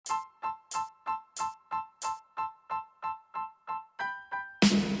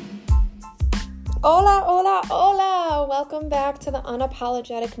Hola, hola, hola! Welcome back to the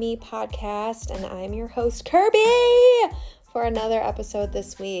Unapologetic Me podcast, and I'm your host, Kirby, for another episode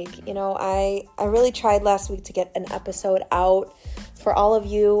this week. You know, I really tried last week to get an episode out for all of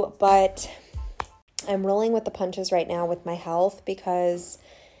you, but I'm rolling with the punches right now with my health because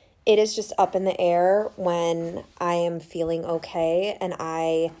it is just up in the air when I am feeling okay, and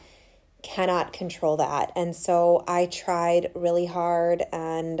I cannot control that. And so I tried really hard,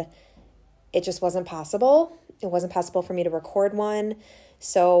 and it just wasn't possible. It wasn't possible for me to record one.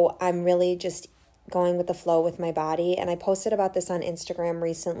 So I'm really just going with the flow with my body. And I posted about this on Instagram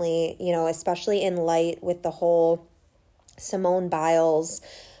recently, you know, especially in light with the whole Simone Biles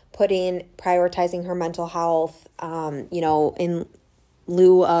prioritizing her mental health, in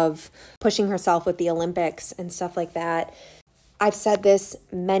lieu of pushing herself with the Olympics and stuff like that. I've said this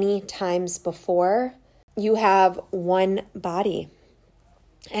many times before. You have one body.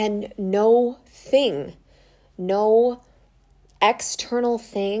 And no external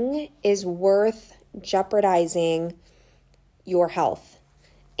thing is worth jeopardizing your health.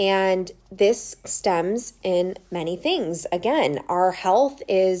 And this stems in many things. Again, our health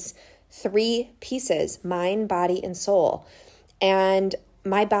is 3 pieces: mind, body, and soul. And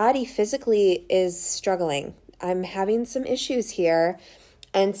my body physically is struggling. I'm having some issues here.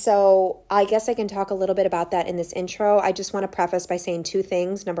 And so I guess I can talk a little bit about that in this intro. I just want to preface by saying 2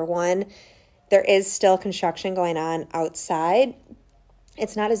 things. Number 1, there is still construction going on outside.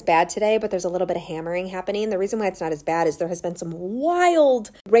 It's not as bad today, but there's a little bit of hammering happening. The reason why it's not as bad is there has been some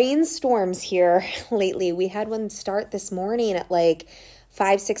wild rainstorms here lately. We had one start this morning at like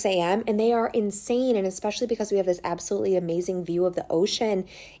 5, 6 a.m. and they are insane. And especially because we have this absolutely amazing view of the ocean,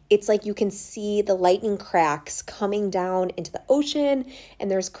 it's like you can see the lightning cracks coming down into the ocean, and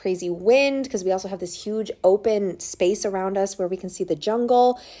there's crazy wind because we also have this huge open space around us where we can see the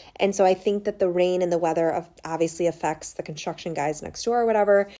jungle. And so I think that the rain and the weather obviously affects the construction guys next door or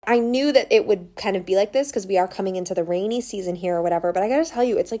whatever. I knew that it would kind of be like this because we are coming into the rainy season here or whatever, but I gotta tell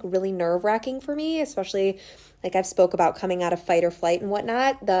you, it's like really nerve-wracking for me, especially like I've spoke about coming out of fight or flight and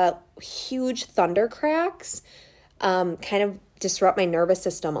whatnot. The huge thunder cracks kind of disrupt my nervous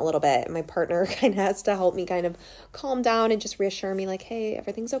system a little bit. My partner kind of has to help me kind of calm down and just reassure me like, hey,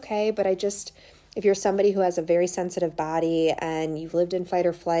 everything's okay. But if you're somebody who has a very sensitive body and you've lived in fight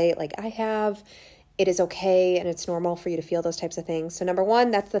or flight like I have, it is okay and it's normal for you to feel those types of things. So number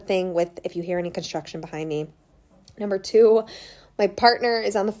 1, that's the thing with if you hear any construction behind me. Number 2, my partner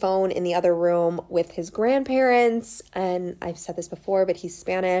is on the phone in the other room with his grandparents, and I've said this before, but he's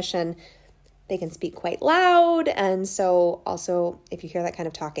Spanish and they can speak quite loud. And so also if you hear that kind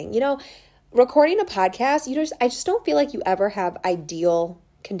of talking, recording a podcast, I just don't feel like you ever have ideal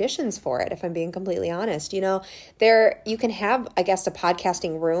conditions for it, if I'm being completely honest. You can have, I guess, a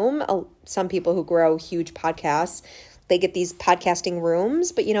podcasting room. Some people who grow huge podcasts, they get these podcasting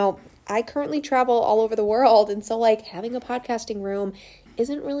rooms, but I currently travel all over the world. And so like having a podcasting room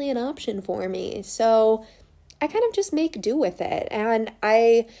isn't really an option for me. So I kind of just make do with it. And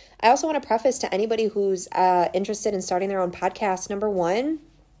I also want to preface to anybody who's interested in starting their own podcast. Number 1,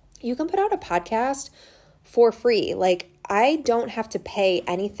 you can put out a podcast for free. Like I don't have to pay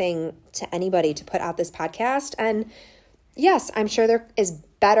anything to anybody to put out this podcast. And yes, I'm sure there is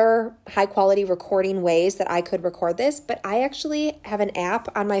better high quality recording ways that I could record this, but I actually have an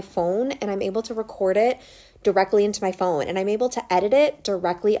app on my phone and I'm able to record it directly into my phone and I'm able to edit it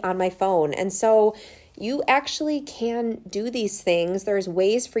directly on my phone. And so you actually can do these things. There's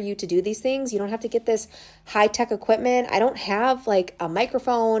ways for you to do these things. You don't have to get this high-tech equipment. I don't have like a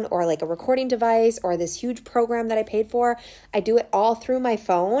microphone or like a recording device or this huge program that I paid for. I do it all through my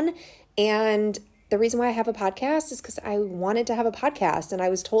phone. And the reason why I have a podcast is because I wanted to have a podcast and I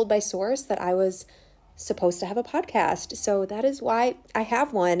was told by source that I was supposed to have a podcast. So that is why I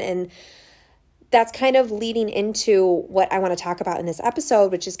have one. And that's kind of leading into what I want to talk about in this episode,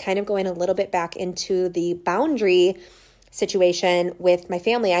 which is kind of going a little bit back into the boundary situation with my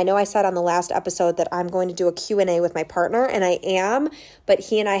family. I know I said on the last episode that I'm going to do a Q&A with my partner, and I am, but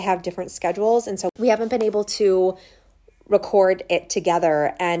he and I have different schedules. And so we haven't been able to record it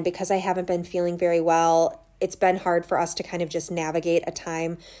together. And because I haven't been feeling very well, it's been hard for us to kind of just navigate a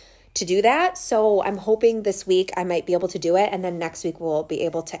time to do that. So I'm hoping this week I might be able to do it. And then next week we'll be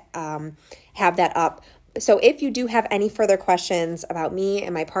able to have that up. So if you do have any further questions about me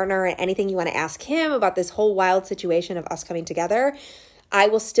and my partner and anything you want to ask him about this whole wild situation of us coming together, I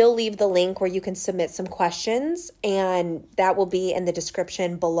will still leave the link where you can submit some questions, and that will be in the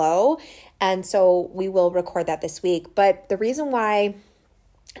description below. And so we will record that this week. But the reason why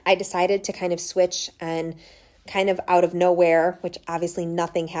I decided to kind of switch and kind of out of nowhere, which obviously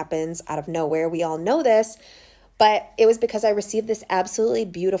nothing happens out of nowhere. We all know this, but it was because I received this absolutely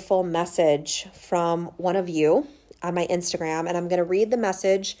beautiful message from one of you on my Instagram, and I'm going to read the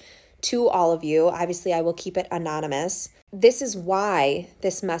message to all of you. Obviously, I will keep it anonymous. This is why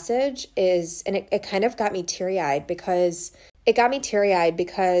this message is, and it kind of got me teary-eyed because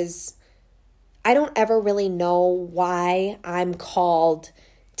I don't ever really know why I'm called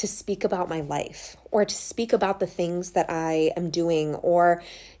to speak about my life or to speak about the things that I am doing or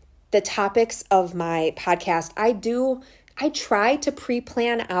the topics of my podcast. I try to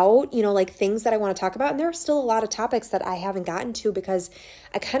pre-plan out, like things that I want to talk about. And there are still a lot of topics that I haven't gotten to because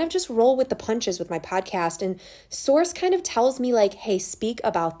I kind of just roll with the punches with my podcast. And Source kind of tells me like, hey, speak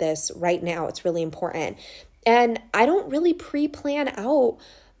about this right now. It's really important. And I don't really pre-plan out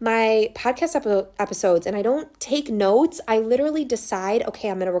my podcast episodes and I don't take notes. I literally decide, okay,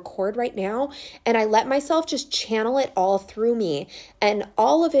 I'm going to record right now. And I let myself just channel it all through me. And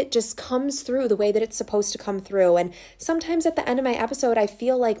all of it just comes through the way that it's supposed to come through. And sometimes at the end of my episode, I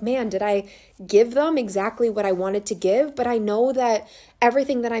feel like, man, did I give them exactly what I wanted to give? But I know that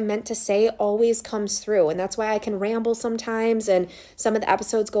everything that I meant to say always comes through. And that's why I can ramble sometimes. And some of the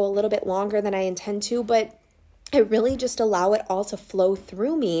episodes go a little bit longer than I intend to, but I really just allow it all to flow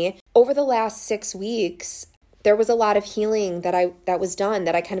through me. Over the last 6 weeks, there was a lot of healing that was done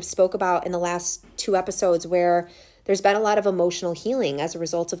that I kind of spoke about in the last 2 episodes where there's been a lot of emotional healing as a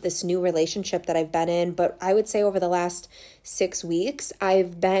result of this new relationship that I've been in. But I would say over the last 6 weeks,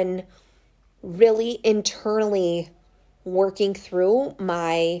 I've been really internally working through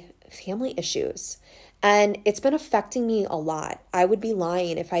my family issues. And it's been affecting me a lot. I would be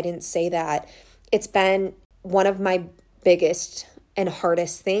lying if I didn't say that. It's been one of my biggest and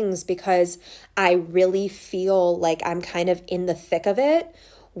hardest things because I really feel like I'm kind of in the thick of it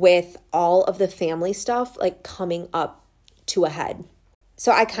with all of the family stuff like coming up to a head.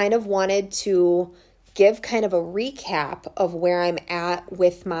 So I kind of wanted to give kind of a recap of where I'm at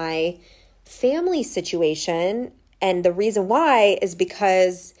with my family situation. And the reason why is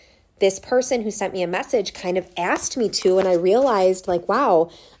because this person who sent me a message kind of asked me to, and I realized like,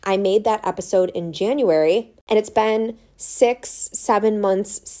 wow, I made that episode in January and it's been 6-7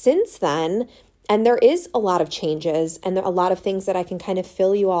 months since then. And there is a lot of changes and there are a lot of things that I can kind of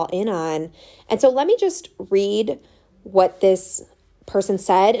fill you all in on. And so let me just read what this person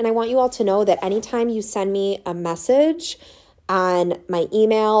said. And I want you all to know that anytime you send me a message on my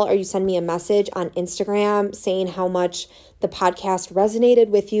email or you send me a message on Instagram saying how much the podcast resonated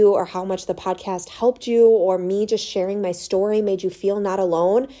with you or how much the podcast helped you or me just sharing my story made you feel not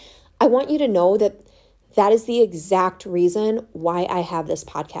alone, I want you to know that that is the exact reason why I have this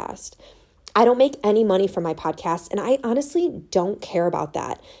podcast. I don't make any money from my podcast, and I honestly don't care about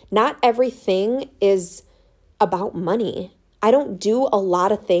that. Not everything is about money. I don't do a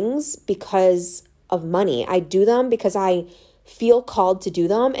lot of things because of money. I do them because I feel called to do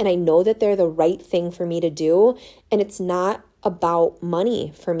them and I know that they're the right thing for me to do, and it's not about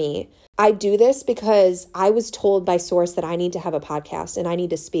money for me. I do this because I was told by Source that I need to have a podcast and I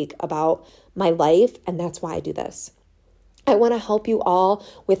need to speak about my life, and that's why I do this. I want to help you all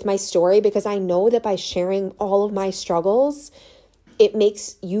with my story because I know that by sharing all of my struggles, it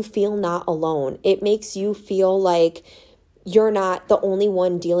makes you feel not alone. It makes you feel like you're not the only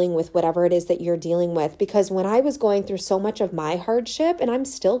one dealing with whatever it is that you're dealing with. Because when I was going through so much of my hardship, and I'm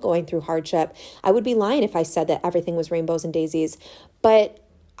still going through hardship, I would be lying if I said that everything was rainbows and daisies. But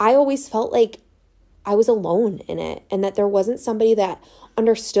I always felt like I was alone in it and that there wasn't somebody that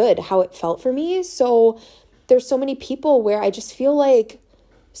understood how it felt for me. So there's so many people where I just feel like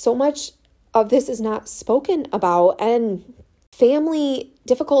so much of this is not spoken about, and family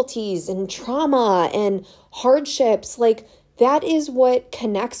difficulties and trauma and hardships, like that is what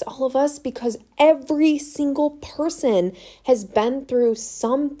connects all of us because every single person has been through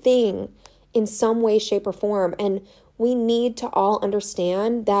something in some way, shape, or form. And we need to all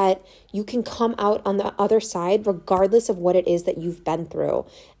understand that you can come out on the other side regardless of what it is that you've been through.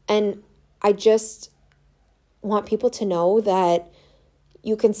 And I just want people to know that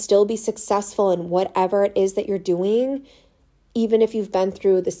you can still be successful in whatever it is that you're doing, even if you've been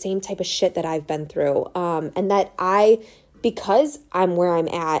through the same type of shit that I've been through. And that because I'm where I'm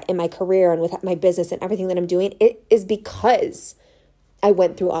at in my career and with my business and everything that I'm doing, it is because I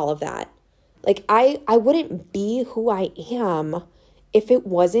went through all of that. Like I wouldn't be who I am if it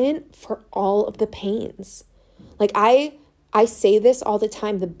wasn't for all of the pains. Like I say this all the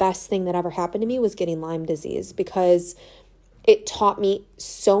time, the best thing that ever happened to me was getting Lyme disease because it taught me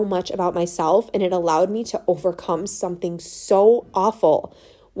so much about myself and it allowed me to overcome something so awful,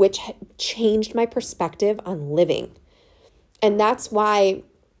 which changed my perspective on living. And that's why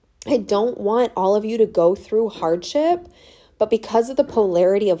I don't want all of you to go through hardship, but because of the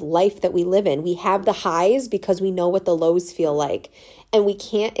polarity of life that we live in, we have the highs because we know what the lows feel like. And we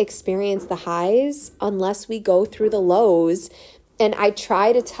can't experience the highs unless we go through the lows. And I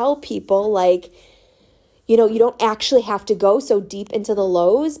try to tell people, like, you don't actually have to go so deep into the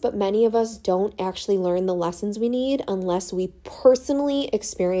lows, but many of us don't actually learn the lessons we need unless we personally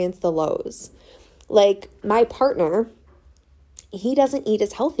experience the lows. Like my partner, he doesn't eat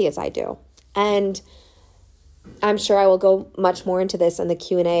as healthy as I do. And I'm sure I will go much more into this in the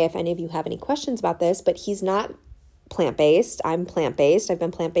Q&A if any of you have any questions about this, but he's not plant-based. I'm plant-based. I've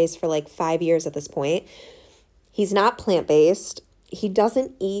been plant-based for like 5 years at this point. He's not plant-based. He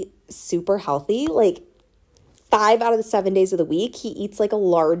doesn't eat super healthy. Like 5 out of the 7 days of the week, he eats like a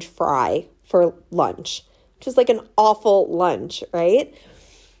large fry for lunch, which is like an awful lunch, right?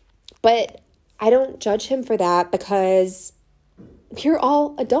 But I don't judge him for that because we're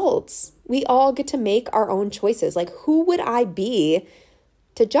all adults. We all get to make our own choices. Like, who would I be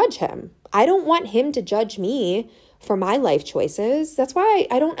to judge him? I don't want him to judge me for my life choices. That's why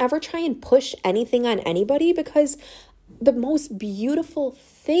I don't ever try and push anything on anybody, because the most beautiful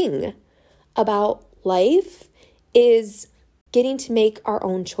thing about life is getting to make our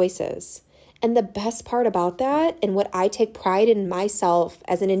own choices. And the best part about that, and what I take pride in myself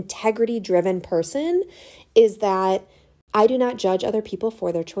as an integrity-driven person, is that I do not judge other people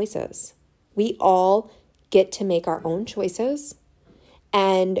for their choices. We all get to make our own choices.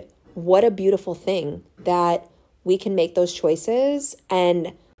 And what a beautiful thing that we can make those choices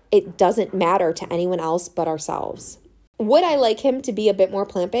and it doesn't matter to anyone else but ourselves. Would I like him to be a bit more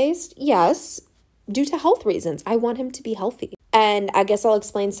plant-based? Yes, due to health reasons. I want him to be healthy. And I guess I'll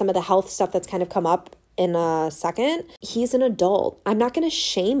explain some of the health stuff that's kind of come up in a second. He's an adult. I'm not going to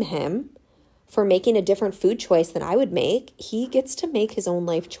shame him for making a different food choice than I would make. He gets to make his own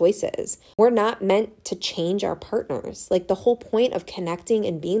life choices. We're not meant to change our partners. Like, the whole point of connecting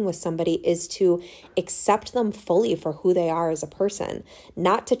and being with somebody is to accept them fully for who they are as a person,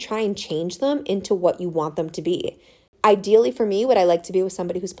 not to try and change them into what you want them to be. Ideally for me, would I like to be with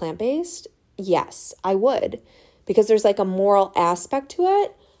somebody who's plant-based? Yes, I would, because there's like a moral aspect to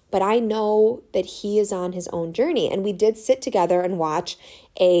it, but I know that he is on his own journey. And we did sit together and watch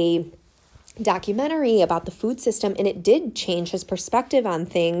a documentary about the food system, and it did change his perspective on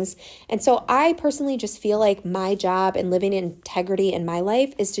things. And so I personally just feel like my job and living in integrity in my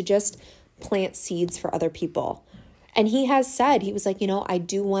life is to just plant seeds for other people. And he has said, he was like, I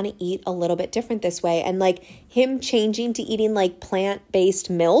do want to eat a little bit different this way. And like him changing to eating like plant-based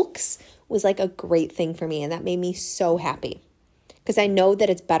milks was like a great thing for me. And that made me so happy because I know that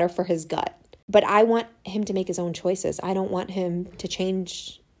it's better for his gut. But I want him to make his own choices. I don't want him to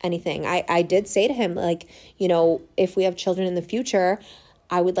change anything. I did say to him, like, if we have children in the future,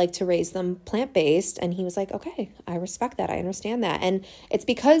 I would like to raise them plant-based. And he was like, okay, I respect that. I understand that. And it's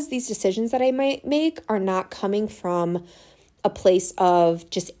because these decisions that I might make are not coming from a place of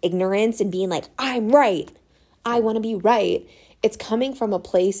just ignorance and being like, I'm right. I want to be right. It's coming from a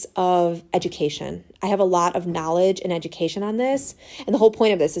place of education. I have a lot of knowledge and education on this. And the whole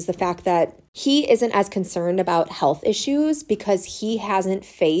point of this is the fact that he isn't as concerned about health issues because he hasn't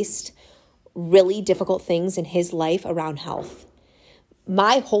faced really difficult things in his life around health.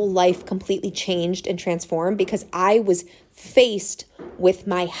 My whole life completely changed and transformed because I was faced with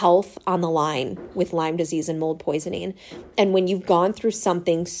my health on the line with Lyme disease and mold poisoning. And when you've gone through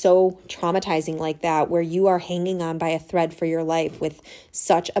something so traumatizing like that, where you are hanging on by a thread for your life with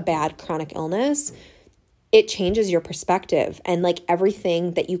such a bad chronic illness, it changes your perspective. And like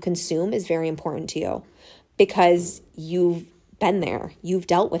everything that you consume is very important to you because you've been there, you've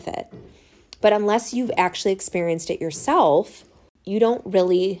dealt with it. But unless you've actually experienced it yourself, you don't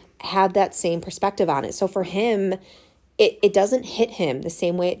really have that same perspective on it. So for him, it doesn't hit him the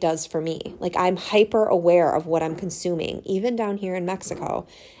same way it does for me. Like, I'm hyper aware of what I'm consuming, even down here in Mexico.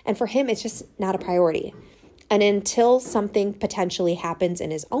 And for him, it's just not a priority. And until something potentially happens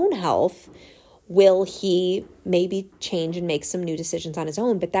in his own health, will he maybe change and make some new decisions on his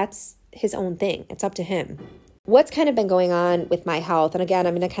own? But that's his own thing. It's up to him. What's kind of been going on with my health, and again,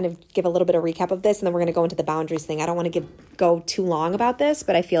 I'm going to kind of give a little bit of recap of this, and then we're going to go into the boundaries thing. I don't want to go too long about this,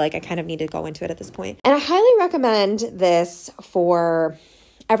 but I feel like I kind of need to go into it at this point. And I highly recommend this for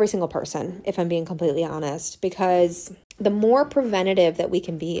every single person, if I'm being completely honest, because the more preventative that we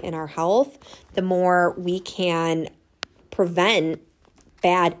can be in our health, the more we can prevent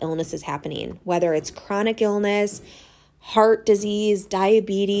bad illnesses happening, whether it's chronic illness, heart disease,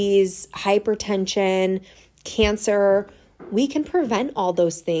 diabetes, hypertension, cancer, We can prevent all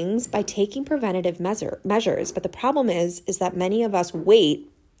those things by taking preventative measures. But the problem is that many of us wait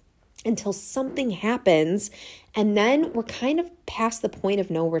until something happens, and then we're kind of past the point of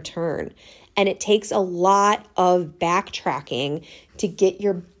no return. And it takes a lot of backtracking to get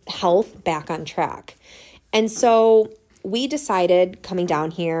your health back on track. And so we decided coming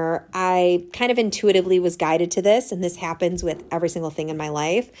down here, I kind of intuitively was guided to this, and this happens with every single thing in my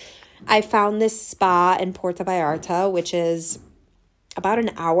life. I found this spa in Puerto Vallarta, which is about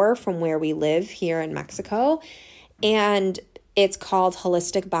an hour from where we live here in Mexico. And it's called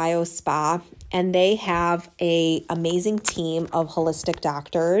Holistic Bio Spa. And they have an amazing team of holistic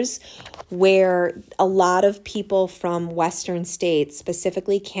doctors where a lot of people from Western states,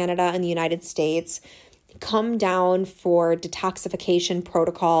 specifically Canada and the United States, come down for detoxification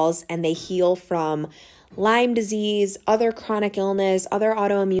protocols, and they heal from Lyme disease, other chronic illness, other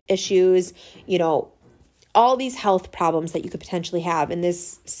autoimmune issues, all these health problems that you could potentially have. And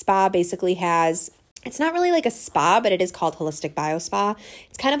this spa basically has, it's not really like a spa, but it is called Holistic Bio Spa.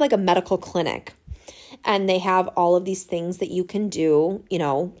 It's kind of like a medical clinic. And they have all of these things that you can do,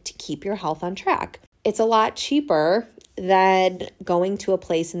 to keep your health on track. It's a lot cheaper than going to a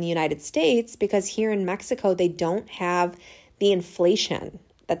place in the United States, because here in Mexico, they don't have the inflation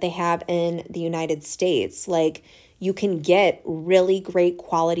that they have in the United States. Like, you can get really great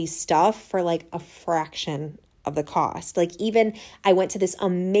quality stuff for like a fraction of the cost. Like, even I went to this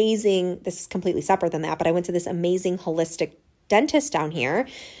is completely separate than that, but I went to this amazing holistic dentist down here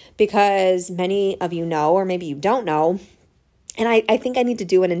because many of you know, or maybe you don't know, and I think I need to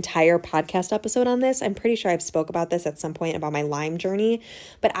do an entire podcast episode on this. I'm pretty sure I've spoke about this at some point about my Lyme journey,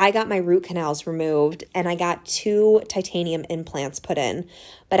 but I got my root canals removed and I got 2 titanium implants put in.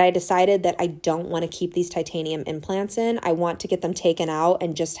 But I decided that I don't want to keep these titanium implants in. I want to get them taken out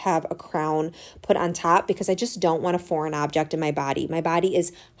and just have a crown put on top, because I just don't want a foreign object in my body. My body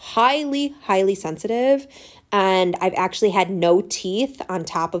is highly, highly sensitive. And I've actually had no teeth on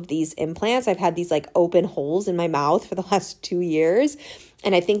top of these implants. I've had these like open holes in my mouth for the last 2 years.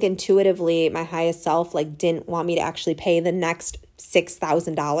 And I think intuitively my highest self didn't want me to actually pay the next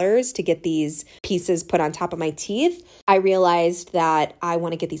 $6,000 to get these pieces put on top of my teeth. I realized that I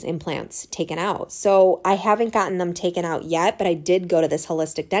want to get these implants taken out. So I haven't gotten them taken out yet, but I did go to this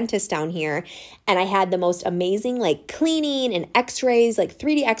holistic dentist down here, and I had the most amazing cleaning and x-rays,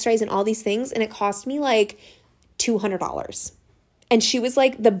 3D x-rays and all these things. And it cost me $200. And she was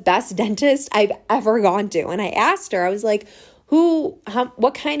the best dentist I've ever gone to. And I asked her, I was like,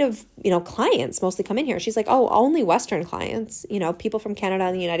 what kind of, clients mostly come in here? She's like, oh, only Western clients, people from Canada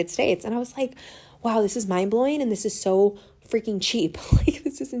and the United States. And I was like, wow, this is mind blowing. And this is so freaking cheap.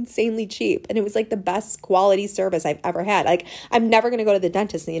 This is insanely cheap. And it was the best quality service I've ever had. I'm never going to go to the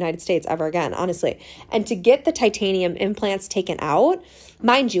dentist in the United States ever again, honestly. And to get the titanium implants taken out,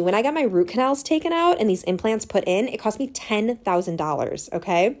 mind you, when I got my root canals taken out and these implants put in, it cost me $10,000,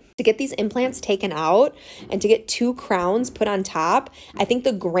 okay? To get these implants taken out and to get 2 crowns put on top, I think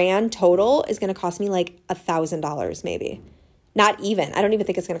the grand total is going to cost me $1,000 maybe. Not even. I don't even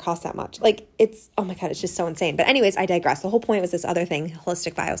think it's going to cost that much. It's, oh my God, it's just so insane. But anyways, I digress. The whole point was this other thing,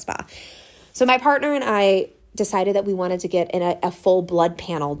 Holistic Bio Spa. So my partner and I decided that we wanted to get a full blood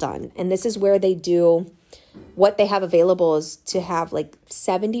panel done. And this is where they do, what they have available is to have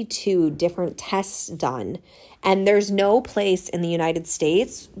 72 different tests done. And there's no place in the United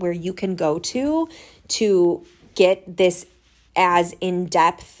States where you can go to get this as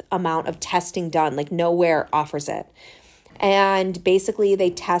in-depth amount of testing done. Nowhere offers it. And basically they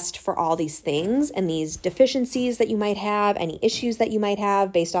test for all these things and these deficiencies that you might have, any issues that you might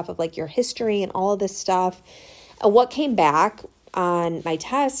have based off of your history and all of this stuff. And what came back on my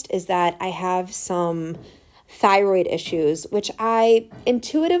test is that I have some thyroid issues, which I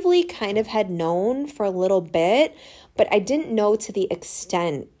intuitively kind of had known for a little bit, but I didn't know to the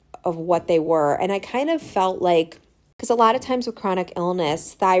extent of what they were. And I kind of felt because a lot of times with chronic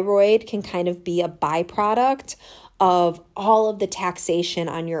illness, thyroid can kind of be a byproduct of all of the taxation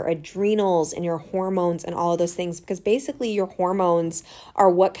on your adrenals and your hormones and all of those things, because basically your hormones are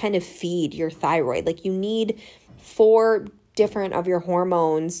what kind of feed your thyroid. You need 4 different of your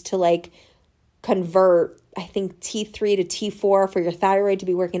hormones to convert, I think, T3 to T4 for your thyroid to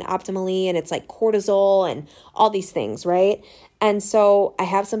be working optimally. And it's cortisol and all these things, right? And so I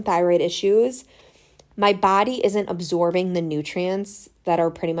have some thyroid issues. My body isn't absorbing the nutrients that are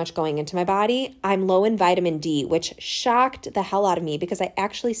pretty much going into my body. I'm low in vitamin D, which shocked the hell out of me because I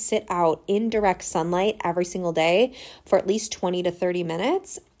actually sit out in direct sunlight every single day for at least 20 to 30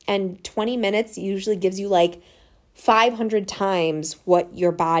 minutes. And 20 minutes usually gives you 500 times what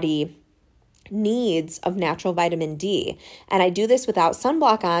your body needs of natural vitamin D. And I do this without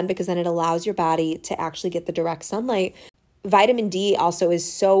sunblock on because then it allows your body to actually get the direct sunlight. Vitamin D also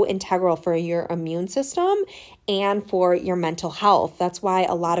is so integral for your immune system and for your mental health. That's why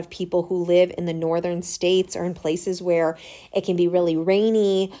a lot of people who live in the northern states or in places where it can be really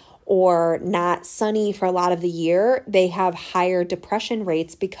rainy or not sunny for a lot of the year, they have higher depression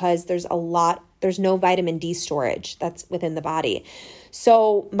rates because there's no vitamin D storage that's within the body.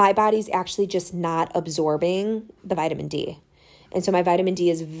 So my body's actually just not absorbing the vitamin D. And so my vitamin D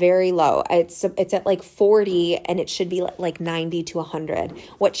is very low. It's at like 40 and it should be like 90 to 100.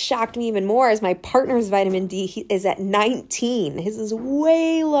 What shocked me even more is my partner's vitamin D is at 19. His is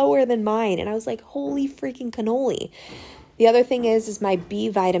way lower than mine. And I was like, holy freaking cannoli. The other thing is my B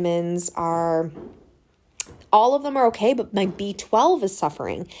vitamins all of them are okay, but my B12 is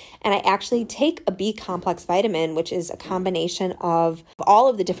suffering. And I actually take a B complex vitamin, which is a combination of all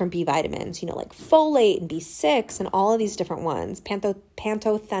of the different B vitamins, like folate and B6 and all of these different ones.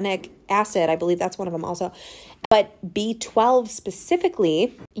 Pantothenic acid, I believe that's one of them also. But B12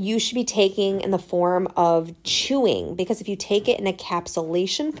 specifically, you should be taking in the form of chewing, because if you take it in a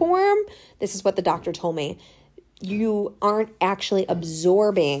capsulation form, this is what the doctor told me, you aren't actually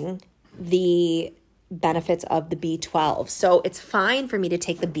absorbing the benefits of the B12. So it's fine for me to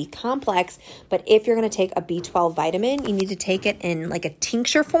take the B complex, but if you're going to take a B12 vitamin, you need to take it in like a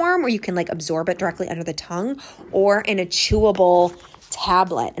tincture form where you can like absorb it directly under the tongue, or in a chewable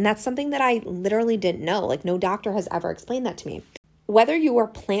tablet. And that's something that I literally didn't know. Like, no doctor has ever explained that to me. Whether you are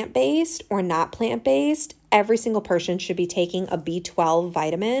plant-based or not plant-based, every single person should be taking a B12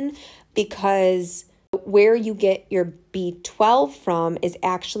 vitamin, because where you get your B12 from is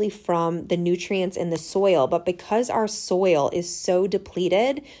actually from the nutrients in the soil. But because our soil is so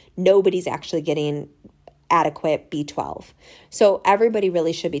depleted, nobody's actually getting adequate B12. So everybody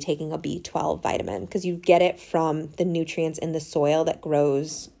really should be taking a B12 vitamin, because you get it from the nutrients in the soil that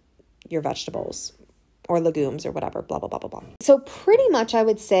grows your vegetables or legumes or whatever, blah, blah, blah, blah, blah. So pretty much I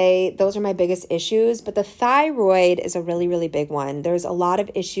would say those are my biggest issues, but the thyroid is a really, really big one. There's a lot of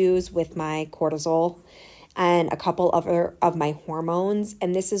issues with my cortisol and a couple of my hormones.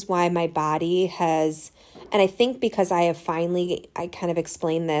 And this is why my body has, and I think because I kind of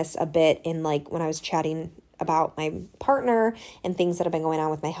explained this a bit in like when I was chatting about my partner and things that have been going on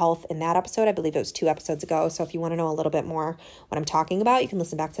with my health in that episode. I believe it was 2 episodes ago. So if you want to know a little bit more what I'm talking about, you can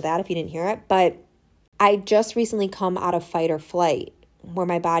listen back to that if you didn't hear it. But I just recently come out of fight or flight, where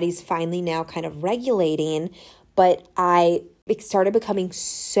my body's finally now kind of regulating, but I started becoming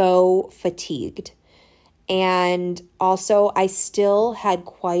so fatigued. And also I still had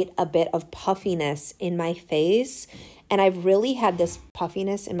quite a bit of puffiness in my face. And I've really had this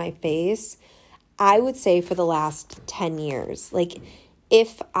puffiness in my face, I would say, for the last 10 years. Like,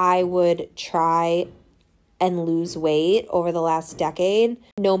 if I would try and lose weight over the last decade,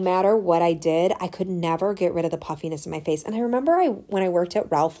 no matter what I did, I could never get rid of the puffiness in my face. And I remember when I worked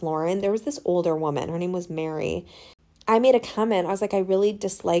at Ralph Lauren, there was this older woman, her name was Mary. I made a comment, I was like, I really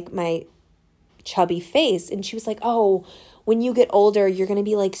dislike my chubby face. And she was like, oh, when you get older, you're going to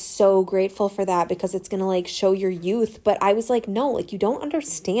be like so grateful for that, because it's going to like show your youth. But I was like, no, like, you don't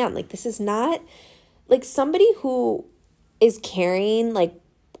understand. Like, this is not like somebody who is carrying like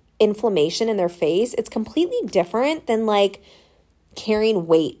inflammation in their face. It's completely different than like carrying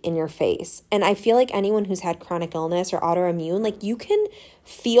weight in your face. And I feel like anyone who's had chronic illness or autoimmune, like, you can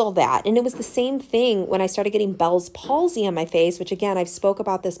feel that. And it was the same thing when I started getting Bell's palsy on my face, which again, I've spoke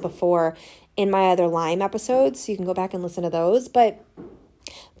about this before in my other Lyme episodes, so you can go back and listen to those. But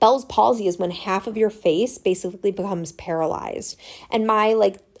Bell's palsy is when half of your face basically becomes paralyzed. And my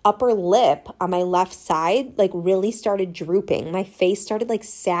like upper lip on my left side like really started drooping. My face started like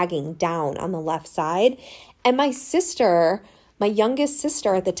sagging down on the left side. And my sister, my youngest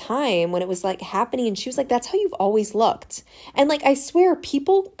sister at the time when it was like happening, she was like, that's how you've always looked. And like, I swear,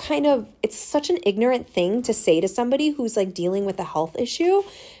 people kind of, it's such an ignorant thing to say to somebody who's like dealing with a health issue,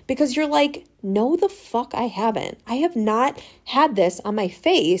 because you're like, no, the fuck I haven't. I have not had this on my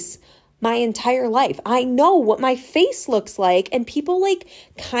face my entire life. I know what my face looks like, and people like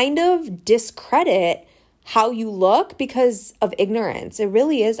kind of discredit how you look because of ignorance. It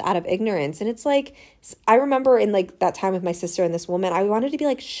really is out of ignorance. And it's like, I remember in like that time with my sister and this woman, I wanted to be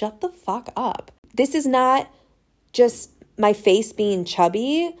like, shut the fuck up. This is not just my face being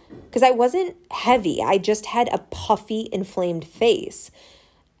chubby, because I wasn't heavy. I just had a puffy, inflamed face.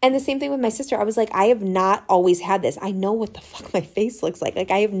 And the same thing with my sister. I was like, I have not always had this. I know what the fuck my face looks like.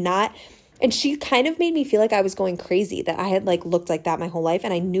 Like, I have not. And she kind of made me feel like I was going crazy, that I had like looked like that my whole life,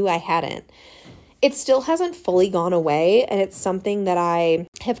 and I knew I hadn't. it still hasn't fully gone away, and it's something that I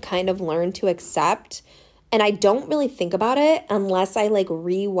have kind of learned to accept. And I don't really think about it unless I like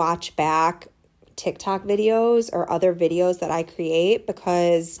rewatch back TikTok videos or other videos that I create,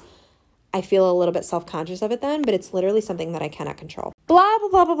 because I feel a little bit self-conscious of it then, but it's literally something that I cannot control. Blah,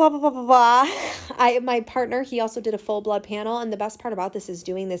 blah, blah, blah, blah, blah, blah, blah. My partner, he also did a full blood panel. And the best part about this is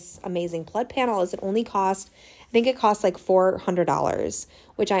doing this amazing blood panel is it only cost, I think it cost like $400,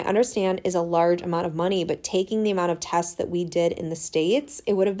 which I understand is a large amount of money, but taking the amount of tests that we did in the States,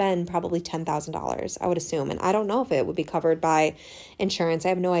 it would have been probably $10,000, I would assume. And I don't know if it would be covered by insurance. I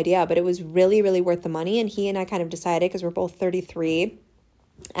have no idea, but it was really, really worth the money. And he and I kind of decided, because we're both 33,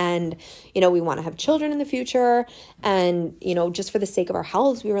 and, we want to have children in the future. And, just for the sake of our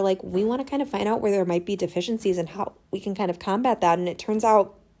health, we were like, we want to kind of find out where there might be deficiencies and how we can kind of combat that. And it turns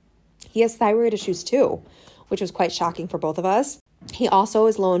out he has thyroid issues too, which was quite shocking for both of us. He also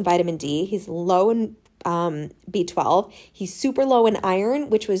is low in vitamin D. He's low in B12. He's super low in iron,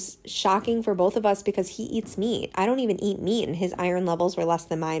 which was shocking for both of us because he eats meat. I don't even eat meat, and his iron levels were less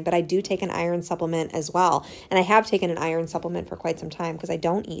than mine, but I do take an iron supplement as well. And I have taken an iron supplement for quite some time because I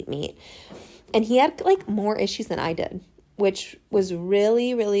don't eat meat. And he had like more issues than I did, which was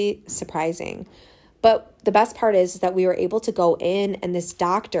really, really surprising. But the best part is that we were able to go in, and this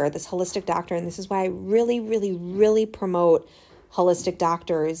doctor, this holistic doctor, and this is why I really, really, really promote holistic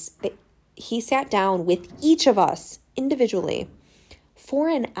doctors. He sat down with each of us individually for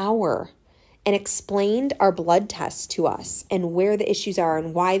an hour and explained our blood tests to us and where the issues are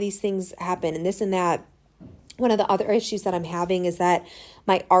and why these things happen and this and that. One of the other issues that I'm having is that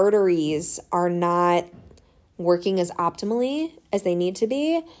my arteries are not working as optimally as they need to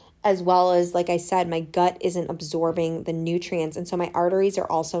be, as well as, like I said, my gut isn't absorbing the nutrients. And so my arteries are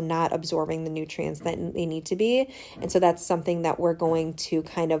also not absorbing the nutrients that they need to be. And so that's something that we're going to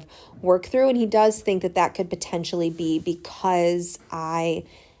kind of work through. And he does think that that could potentially be because I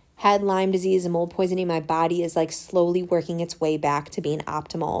had Lyme disease and mold poisoning. My body is like slowly working its way back to being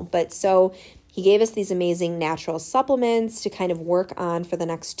optimal. But so he gave us these amazing natural supplements to kind of work on for the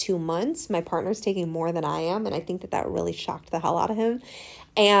next 2 months. My partner's taking more than I am, and I think that really shocked the hell out of him.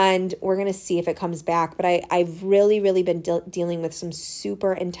 And we're going to see if it comes back. But I've really, really been dealing with some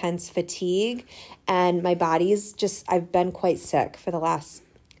super intense fatigue. And my body's I've been quite sick for the last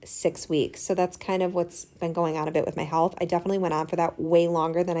 6 weeks. So that's kind of what's been going on a bit with my health. I definitely went on for that way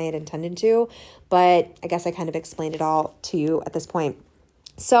longer than I had intended to. But I guess I kind of explained it all to you at this point.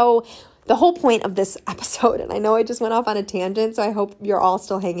 So the whole point of this episode, and I know I just went off on a tangent, so I hope you're all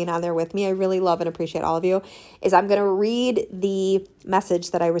still hanging on there with me. I really love and appreciate all of you, is I'm going to read the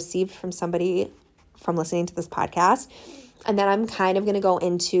message that I received from somebody from listening to this podcast. And then I'm kind of going to go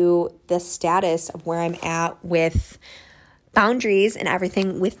into the status of where I'm at with boundaries and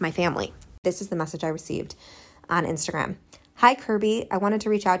everything with my family. This is the message I received on Instagram. Hi, Kirby. I wanted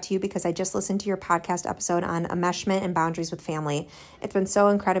to reach out to you because I just listened to your podcast episode on enmeshment and boundaries with family. It's been so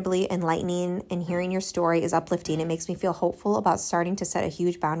incredibly enlightening, and hearing your story is uplifting. It makes me feel hopeful about starting to set a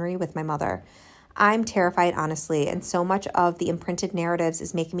huge boundary with my mother. I'm terrified, honestly, and so much of the imprinted narratives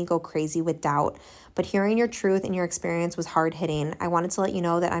is making me go crazy with doubt. But hearing your truth and your experience was hard-hitting. I wanted to let you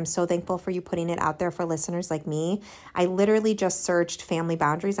know that I'm so thankful for you putting it out there for listeners like me. I literally just searched family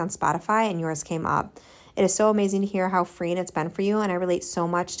boundaries on Spotify, and yours came up. It is so amazing to hear how freeing it's been for you, and I relate so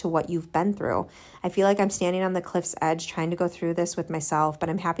much to what you've been through. I feel like I'm standing on the cliff's edge trying to go through this with myself, but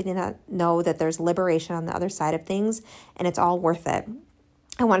I'm happy to know that there's liberation on the other side of things, and it's all worth it.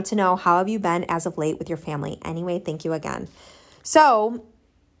 I wanted to know, how have you been as of late with your family? Anyway, thank you again. So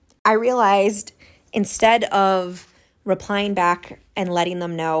I realized instead of replying back and letting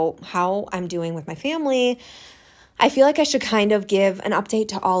them know how I'm doing with my family, I feel like I should kind of give an update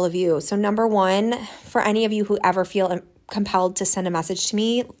to all of you. So number one, for any of you who ever feel compelled to send a message to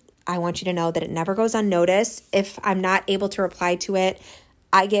me, I want you to know that it never goes unnoticed. If I'm not able to reply to it,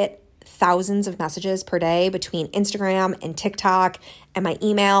 I get thousands of messages per day between Instagram and TikTok and my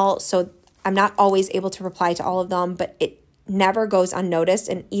email. So I'm not always able to reply to all of them, but it never goes unnoticed.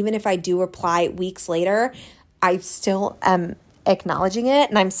 And even if I do reply weeks later, I still am acknowledging it.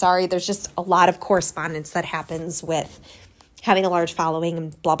 And I'm sorry, there's just a lot of correspondence that happens with having a large following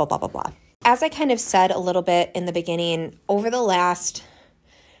and blah, blah, blah, blah, blah. As I kind of said a little bit in the beginning, over the last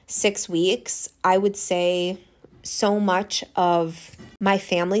 6 weeks, I would say so much of my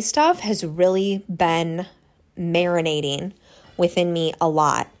family stuff has really been marinating within me a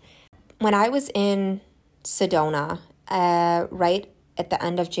lot. When I was in Sedona, right at the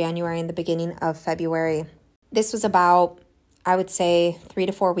end of January and the beginning of February, this was about, I would say, 3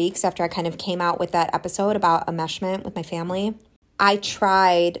 to 4 weeks after I kind of came out with that episode about enmeshment with my family. I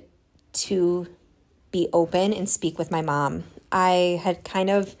tried to be open and speak with my mom. I had kind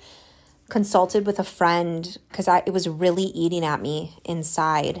of consulted with a friend because it was really eating at me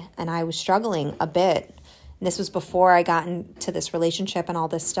inside and I was struggling a bit. And this was before I got into this relationship and all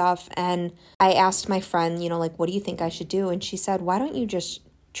this stuff. And I asked my friend, like, what do you think I should do? And she said, why don't you just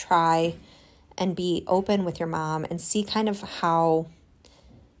try and be open with your mom and see kind of how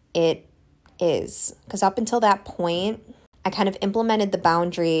it is. Because up until that point, I kind of implemented the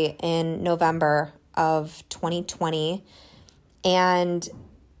boundary in November of 2020. And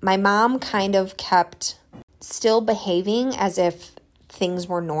my mom kind of kept still behaving as if things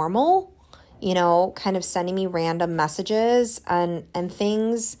were normal, kind of sending me random messages and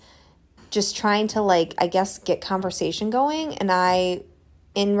things, just trying to get conversation going. And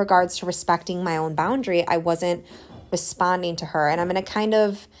in regards to respecting my own boundary, I wasn't responding to her. And I'm going to kind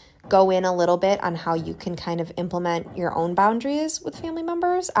of go in a little bit on how you can kind of implement your own boundaries with family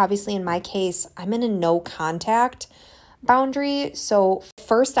members. Obviously, in my case, I'm in a no contact boundary. So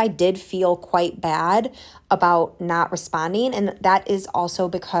first, I did feel quite bad about not responding. And that is also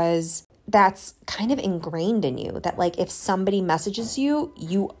because that's kind of ingrained in you that if somebody messages you,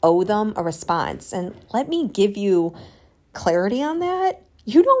 you owe them a response. And let me give you clarity on that.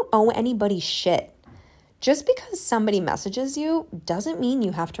 You don't owe anybody shit. Just because somebody messages you doesn't mean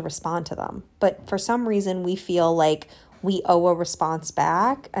you have to respond to them. But for some reason, we feel like we owe a response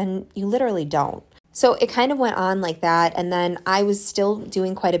back, and you literally don't. So it kind of went on like that. And then I was still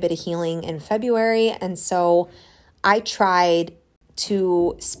doing quite a bit of healing in February. And so I tried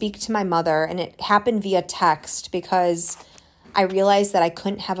to speak to my mother, and it happened via text because I realized that I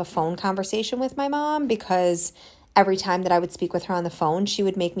couldn't have a phone conversation with my mom because every time that I would speak with her on the phone, she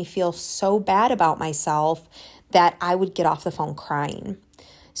would make me feel so bad about myself that I would get off the phone crying.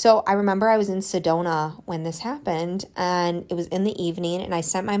 So I remember I was in Sedona when this happened, and it was in the evening, and I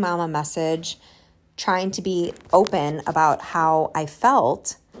sent my mom a message trying to be open about how I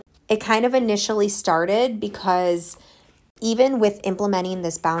felt. It kind of initially started because even with implementing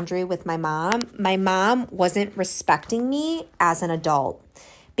this boundary with my mom wasn't respecting me as an adult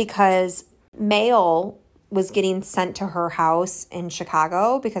because mail was getting sent to her house in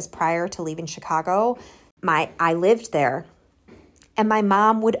Chicago because prior to leaving Chicago, I lived there. And my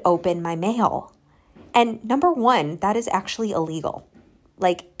mom would open my mail. And number one, that is actually illegal.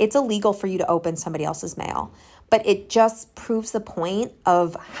 It's illegal for you to open somebody else's mail. But it just proves the point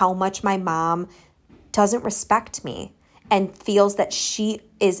of how much my mom doesn't respect me and feels that she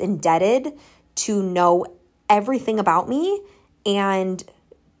is indebted to know everything about me and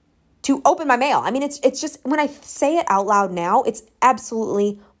to open my mail. I mean, it's just, when I say it out loud now, it's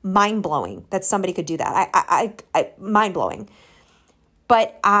absolutely mind-blowing that somebody could do that. I mind-blowing.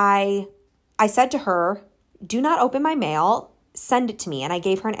 But I said to her, do not open my mail, send it to me. And I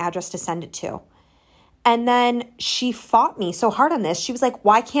gave her an address to send it to. And then she fought me so hard on this. She was like,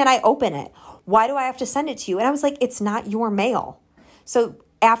 why can't I open it? Why do I have to send it to you? And I was like, it's not your mail. So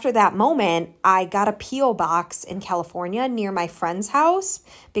after that moment, I got a P.O. box in California near my friend's house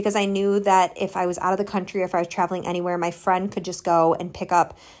because I knew that if I was out of the country or if I was traveling anywhere, my friend could just go and pick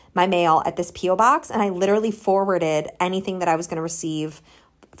up my mail at this P.O. box. And I literally forwarded anything that I was going to receive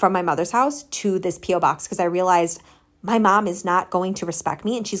from my mother's house to this P.O. box because I realized my mom is not going to respect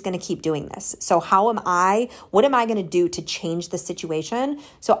me and she's going to keep doing this. So what am I going to do to change the situation?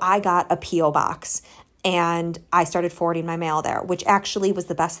 So I got a P.O. box. And I started forwarding my mail there, which actually was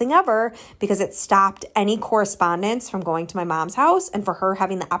the best thing ever because it stopped any correspondence from going to my mom's house and for her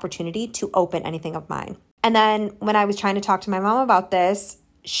having the opportunity to open anything of mine. And then when I was trying to talk to my mom about this,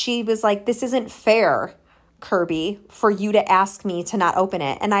 she was like, this isn't fair, Kirby, for you to ask me to not open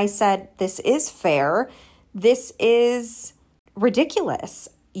it. And I said, this is fair. This is ridiculous.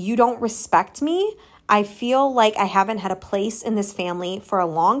 You don't respect me. I feel like I haven't had a place in this family for a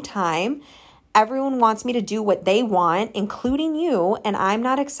long time. Everyone wants me to do what they want, including you, and I'm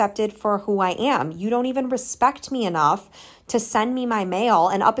not accepted for who I am. You don't even respect me enough to send me my mail.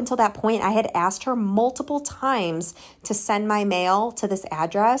 And up until that point, I had asked her multiple times to send my mail to this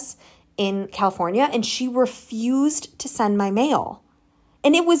address in California, and she refused to send my mail.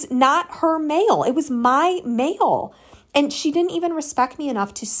 And it was not her mail. It was my mail. And she didn't even respect me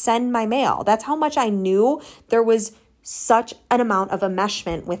enough to send my mail. That's how much I knew there was such an amount of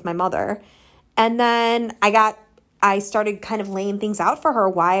enmeshment with my mother. And then I started kind of laying things out for her,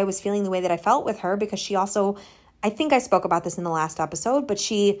 why I was feeling the way that I felt with her, because she also I think I spoke about this in the last episode, but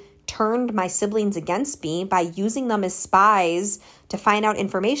she turned my siblings against me by using them as spies to find out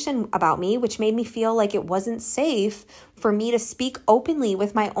information about me, which made me feel like it wasn't safe for me to speak openly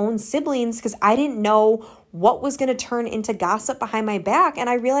with my own siblings because I didn't know what was going to turn into gossip behind my back. And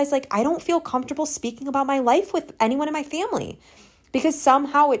I realized like I don't feel comfortable speaking about my life with anyone in my family because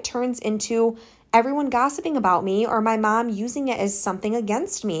somehow it turns into everyone gossiping about me or my mom using it as something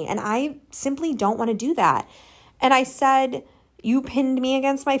against me. And I simply don't want to do that. And I said, you pinned me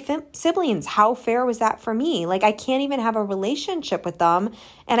against my siblings. How fair was that for me? Like, I can't even have a relationship with them.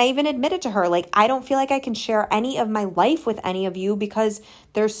 And I even admitted to her, like, I don't feel like I can share any of my life with any of you because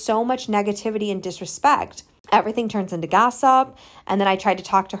there's so much negativity and disrespect. Everything turns into gossip. And then I tried to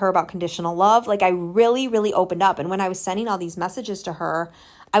talk to her about conditional love. Like, I really, really opened up. And when I was sending all these messages to her,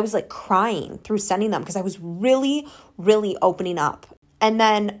 I was like crying through sending them because I was really, really opening up. And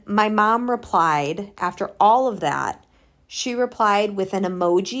then my mom replied after all of that. She replied with an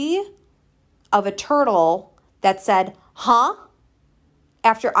emoji of a turtle that said, huh?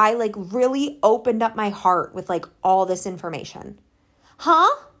 After I like really opened up my heart with like all this information. Huh?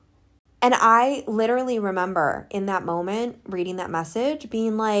 And I literally remember in that moment reading that message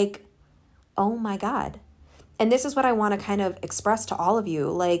being like, oh my God. And this is what I want to kind of express to all of you.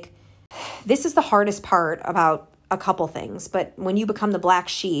 Like, this is the hardest part about a couple things, but when you become the black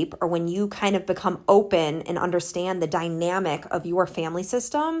sheep or when you kind of become open and understand the dynamic of your family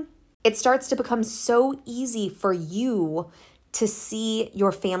system, it starts to become so easy for you to see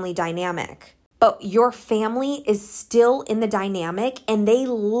your family dynamic. But your family is still in the dynamic and they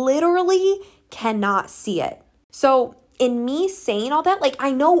literally cannot see it. So in me saying all that, like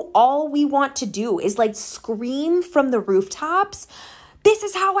I know all we want to do is like scream from the rooftops, this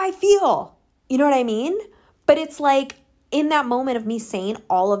is how I feel. You know what I mean? But it's like in that moment of me saying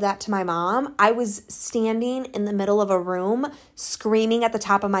all of that to my mom, I was standing in the middle of a room screaming at the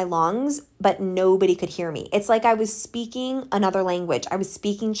top of my lungs, but nobody could hear me. It's like I was speaking another language. I was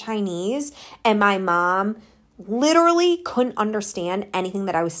speaking Chinese and my mom literally couldn't understand anything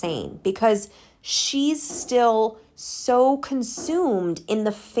that I was saying because she's still so consumed in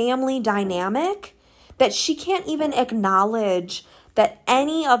the family dynamic that she can't even acknowledge that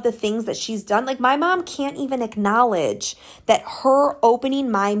any of the things that she's done, like my mom can't even acknowledge that her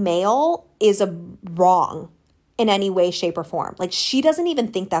opening my mail is wrong in any way, shape, or form. Like she doesn't even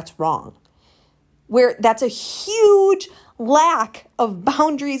think that's wrong. Where that's a huge lack of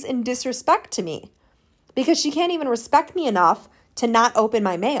boundaries and disrespect to me because she can't even respect me enough to not open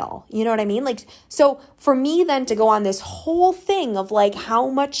my mail. You know what I mean? Like, so for me then to go on this whole thing of like how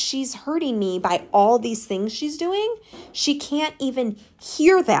much she's hurting me by all these things she's doing, she can't even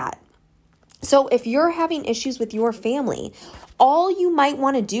hear that. So if you're having issues with your family, all you might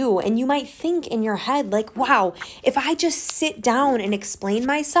want to do, and you might think in your head like, wow, if I just sit down and explain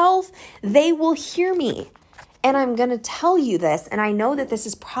myself, they will hear me. And I'm going to tell you this, and I know that this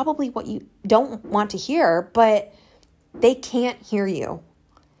is probably what you don't want to hear, but they can't hear you.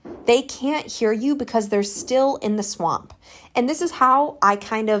 They can't hear you because they're still in the swamp. And this is how I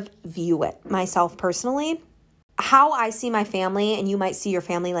kind of view it myself personally. How I see my family, and you might see your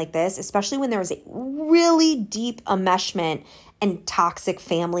family like this, especially when there is a really deep enmeshment and toxic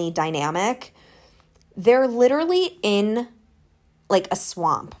family dynamic, they're literally in like a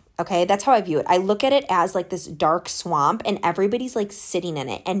swamp. Okay, that's how I view it. I look at it as like this dark swamp and everybody's like sitting in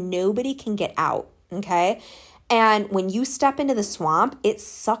it and nobody can get out. Okay. And when you step into the swamp, it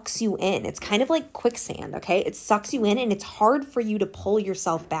sucks you in. It's kind of like quicksand, okay? It sucks you in and it's hard for you to pull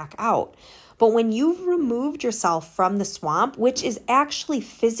yourself back out. But when you've removed yourself from the swamp, which is actually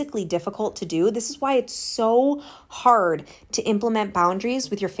physically difficult to do, this is why it's so hard to implement boundaries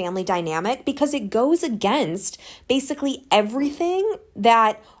with your family dynamic because it goes against basically everything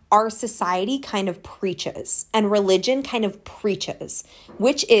that our society kind of preaches and religion kind of preaches,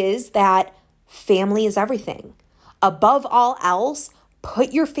 which is that family is everything. Above all else,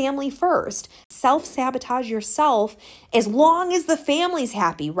 put your family first. Self-sabotage yourself as long as the family's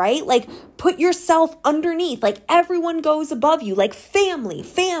happy, right? Like put yourself underneath, like everyone goes above you, like family,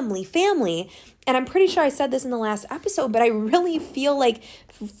 family, family. And I'm pretty sure I said this in the last episode, but I really feel like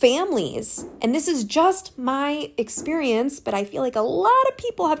families, and this is just my experience, but I feel like a lot of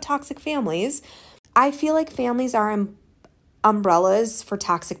people have toxic families. I feel like families are umbrellas for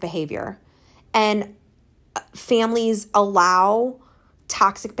toxic behavior. And families allow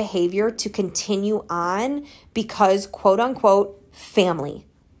toxic behavior to continue on because, quote unquote, family.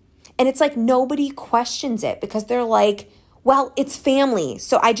 And it's like nobody questions it because they're like, well, it's family.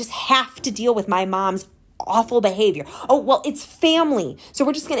 So I just have to deal with my mom's awful behavior. Oh, well, it's family, so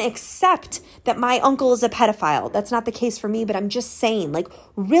we're just going to accept that my uncle is a pedophile. That's not the case for me, but I'm just saying, like,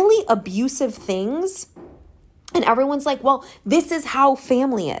 really abusive things. And everyone's like, well, this is how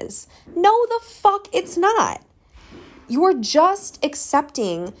family is. No, the fuck it's not. You're just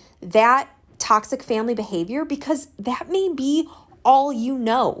accepting that toxic family behavior because that may be all you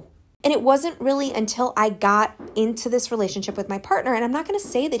know. And it wasn't really until I got into this relationship with my partner, and I'm not going to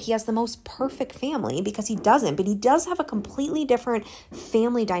say that he has the most perfect family because he doesn't, but he does have a completely different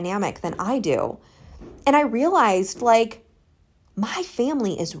family dynamic than I do. And I realized, like, my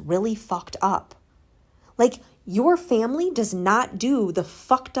family is really fucked up. Like, your family does not do the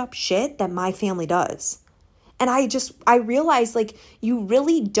fucked up shit that my family does. And I realized, like, you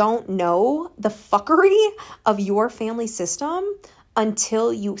really don't know the fuckery of your family system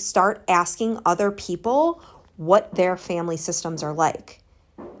until you start asking other people what their family systems are like.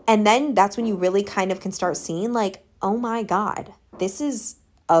 And then that's when you really kind of can start seeing, like, oh my God, this is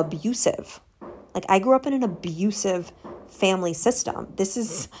abusive. Like, I grew up in an abusive family system. This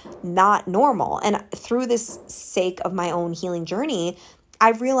is not normal. And through this sake of my own healing journey,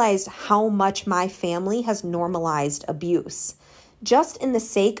 I've realized how much my family has normalized abuse, just in the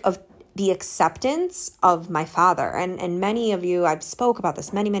sake of the acceptance of my father. And many of you, I've spoke about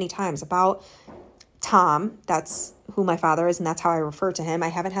this many, many times about Tom. That's who my father is, and that's how I refer to him. I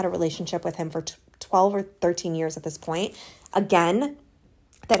haven't had a relationship with him for 12 or 13 years at this point. Again,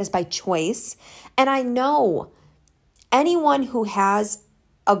 that is by choice. And I know anyone who has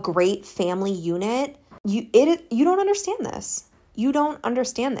a great family unit, you don't understand this. You don't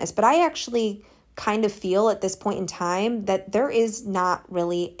understand this. But I actually kind of feel at this point in time that there is not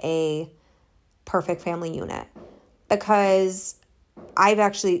really a perfect family unit, because I've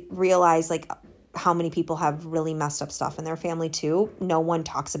actually realized, like, how many people have really messed up stuff in their family too. No one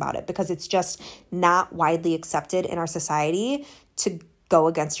talks about it because it's just not widely accepted in our society to go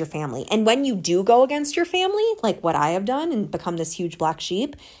against your family. And when you do go against your family, like what I have done and become this huge black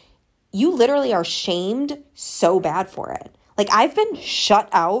sheep, you literally are shamed so bad for it. Like, I've been shut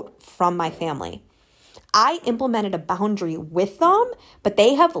out from my family. I implemented a boundary with them, but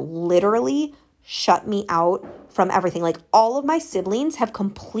they have literally shut me out from everything. Like, all of my siblings have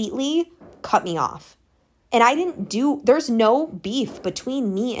completely cut me off. And there's no beef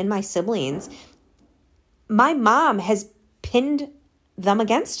between me and my siblings. My mom has pinned them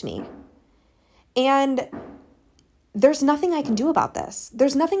against me. And there's nothing I can do about this.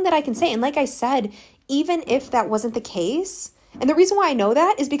 There's nothing that I can say. And like I said, even if that wasn't the case, and the reason why I know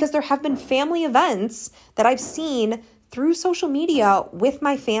that is because there have been family events that I've seen through social media with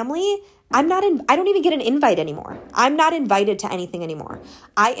my family. I don't even get an invite anymore. I'm not invited to anything anymore.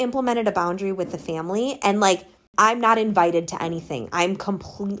 I implemented a boundary with the family, and, like, I'm not invited to anything. I'm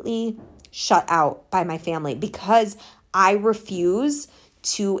completely shut out by my family because I refuse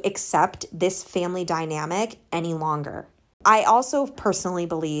to accept this family dynamic any longer. I also personally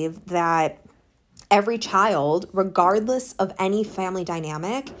believe that every child, regardless of any family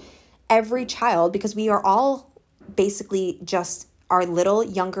dynamic, every child, because we are all basically just our little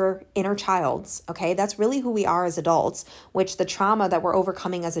younger inner childs, okay? That's really who we are as adults, which the trauma that we're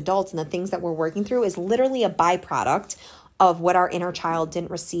overcoming as adults and the things that we're working through is literally a byproduct of what our inner child didn't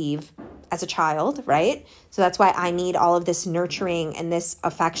receive as a child, right? So that's why I need all of this nurturing and this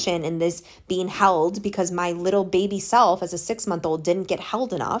affection and this being held, because my little baby self as a 6-month-old didn't get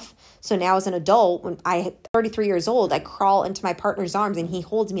held enough. So now as an adult, when I'm 33 years old, I crawl into my partner's arms and he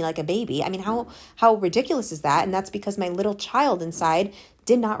holds me like a baby. I mean, how ridiculous is that? And that's because my little child inside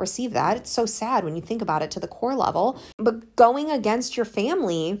did not receive that. It's so sad when you think about it to the core level. But going against your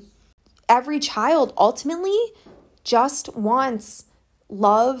family, every child ultimately just wants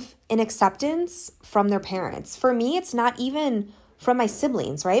love and acceptance from their parents. For me, it's not even from my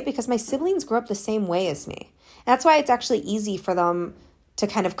siblings, right? Because my siblings grew up the same way as me. And that's why it's actually easy for them to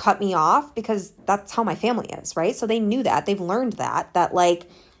kind of cut me off, because that's how my family is, right? So they knew that. They've learned that like,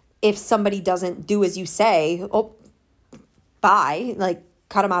 if somebody doesn't do as you say, oh, bye, like,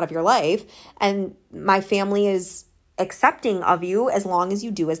 cut them out of your life. And my family is accepting of you as long as you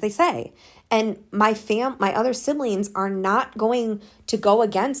do as they say. And my other siblings are not going to go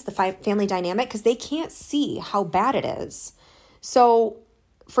against the family dynamic because they can't see how bad it is. So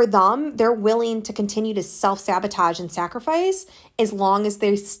for them, they're willing to continue to self-sabotage and sacrifice as long as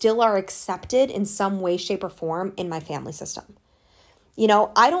they still are accepted in some way, shape, or form in my family system. You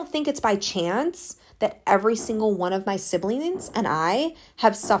know, I don't think it's by chance that every single one of my siblings and I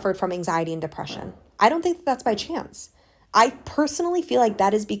have suffered from anxiety and depression. I don't think that that's by chance. I personally feel like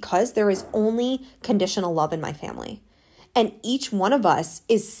that is because there is only conditional love in my family. And each one of us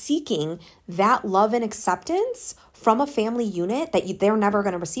is seeking that love and acceptance from a family unit that they're never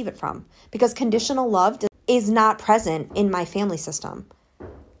going to receive it from, because conditional love is not present in my family system.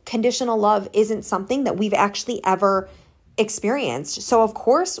 Conditional love isn't something that we've actually ever experienced. So of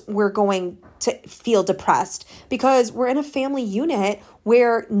course we're going to feel depressed because we're in a family unit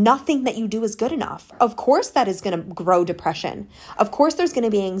where nothing that you do is good enough. Of course that is going to grow depression. Of course there's going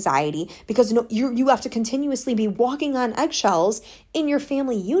to be anxiety because you have to continuously be walking on eggshells in your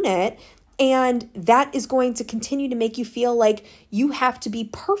family unit, and that is going to continue to make you feel like you have to be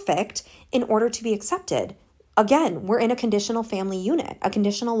perfect in order to be accepted. Again, we're in a conditional family unit, a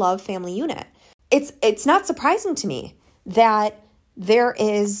conditional love family unit. It's not surprising to me that there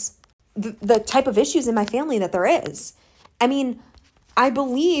is the type of issues in my family that there is. I mean, I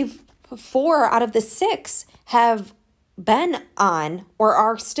believe 4 out of the 6 have been on or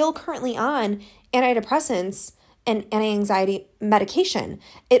are still currently on antidepressants and anti-anxiety medication.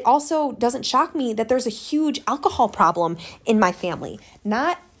 It also doesn't shock me that there's a huge alcohol problem in my family.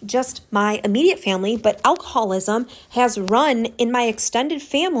 Not just my immediate family, but alcoholism has run in my extended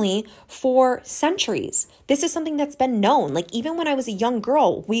family for centuries. This is something that's been known. Like even when I was a young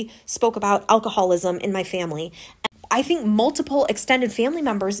girl, we spoke about alcoholism in my family. I think multiple extended family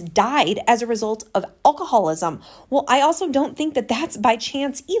members died as a result of alcoholism. Well, I also don't think that that's by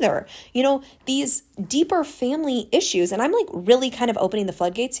chance either. You know, these deeper family issues, and I'm like really kind of opening the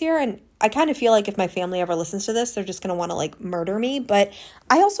floodgates here, and I kind of feel like if my family ever listens to this, they're just going to want to like murder me. But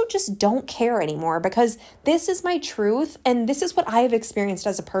I also just don't care anymore because this is my truth and this is what I have experienced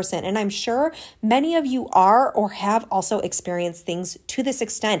as a person. And I'm sure many of you are or have also experienced things to this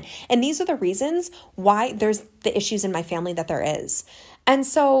extent. And these are the reasons why there's the issues in my family that there is. And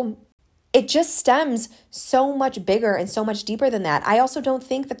so it just stems so much bigger and so much deeper than that. I also don't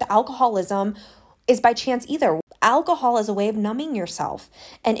think that the alcoholism is by chance either. Alcohol is a way of numbing yourself.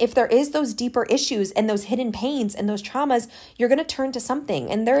 And if there is those deeper issues and those hidden pains and those traumas, you're going to turn to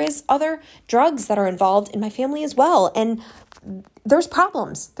something. And there is other drugs that are involved in my family as well. And there's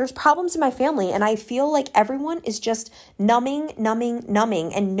problems. There's problems in my family. And I feel like everyone is just numbing,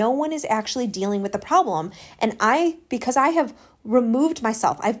 and no one is actually dealing with the problem. And because I have removed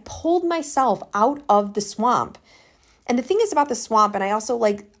myself, I've pulled myself out of the swamp. And the thing is about the swamp, and I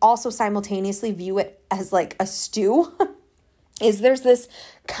also simultaneously view it as like a stew, is there's this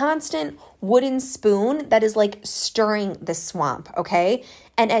constant wooden spoon that is like stirring the swamp, okay?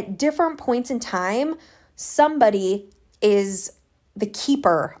 And at different points in time, somebody is the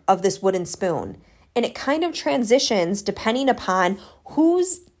keeper of this wooden spoon. And it kind of transitions depending upon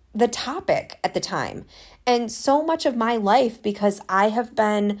who's the topic at the time. And so much of my life, because I have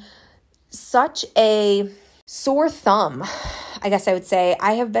been such a sore thumb, I guess I would say,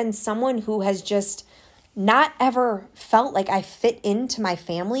 I have been someone who has just not ever felt like I fit into my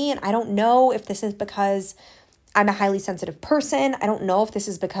family. And I don't know if this is because I'm a highly sensitive person. I don't know if this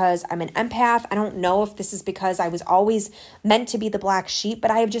is because I'm an empath. I don't know if this is because I was always meant to be the black sheep,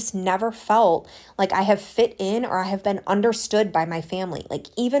 but I have just never felt like I have fit in or I have been understood by my family. Like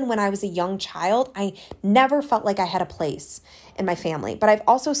even when I was a young child, I never felt like I had a place in my family. But I've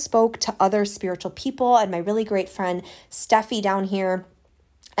also spoke to other spiritual people, and my really great friend Steffi down here,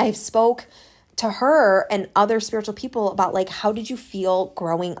 I've spoke to her and other spiritual people about like, how did you feel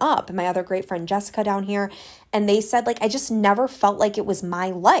growing up? And my other great friend Jessica down here, and they said like, I just never felt like it was my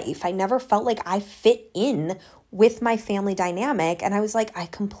life. I never felt like I fit in with my family dynamic. And I was like, I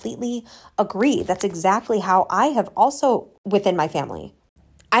completely agree. That's exactly how I have also within my family.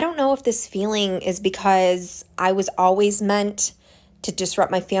 I don't know if this feeling is because I was always meant to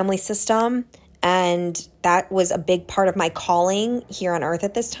disrupt my family system, and that was a big part of my calling here on earth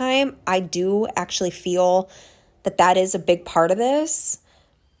at this time. I do actually feel that that is a big part of this,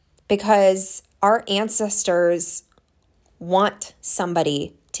 because our ancestors want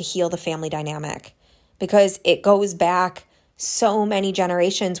somebody to heal the family dynamic, because it goes back so many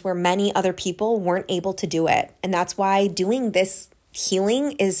generations where many other people weren't able to do it. And that's why doing this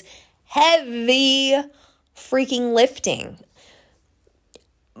healing is heavy freaking lifting.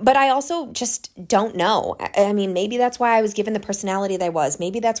 But I also just don't know. I mean, maybe that's why I was given the personality that I was.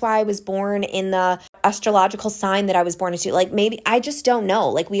 Maybe that's why I was born in the astrological sign that I was born into. Like maybe, I just don't know.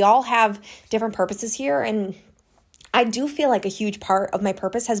 Like we all have different purposes here. And I do feel like a huge part of my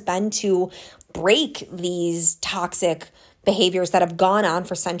purpose has been to break these toxic behaviors that have gone on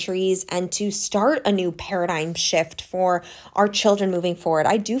for centuries and to start a new paradigm shift for our children moving forward.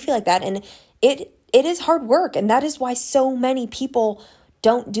 I do feel like that. And it is hard work. And that is why so many people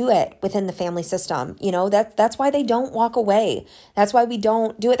don't do it within the family system. You know, that's why they don't walk away. That's why we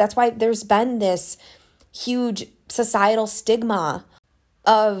don't do it. That's why there's been this huge societal stigma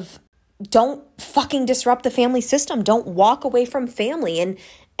of don't fucking disrupt the family system. Don't walk away from family.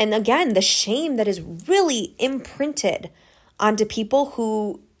 And again, the shame that is really imprinted onto people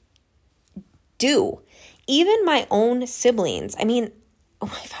who do. Even my own siblings. I mean,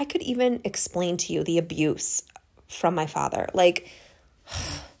 if I could even explain to you the abuse from my father, like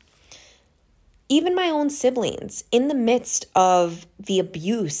even my own siblings, in the midst of the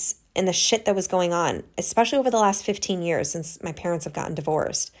abuse and the shit that was going on, especially over the last 15 years since my parents have gotten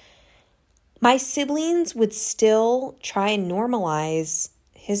divorced, my siblings would still try and normalize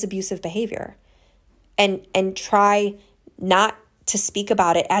his abusive behavior and try not to speak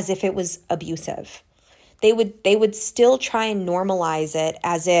about it as if it was abusive. They would still try and normalize it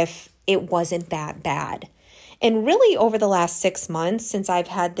as if it wasn't that bad. And really over the last 6 months, since I've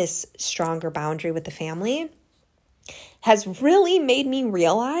had this stronger boundary with the family, has really made me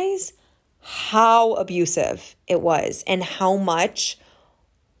realize how abusive it was and how much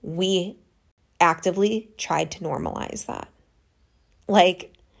we actively tried to normalize that.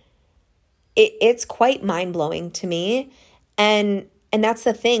 Like, it's quite mind-blowing to me. And that's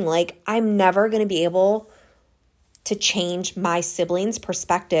the thing. Like, I'm never going to be able to change my siblings'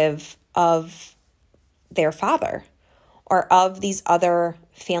 perspective of their father or of these other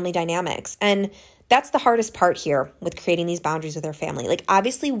family dynamics. And that's the hardest part here with creating these boundaries with our family. Like,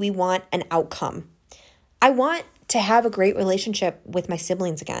 obviously, we want an outcome. I want to have a great relationship with my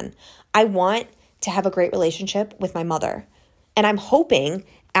siblings again. I want to have a great relationship with my mother. And I'm hoping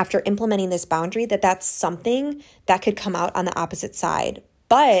after implementing this boundary that that's something that could come out on the opposite side.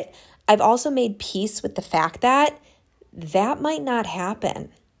 But I've also made peace with the fact that that might not happen.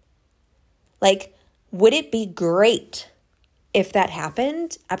 Like, would it be great if that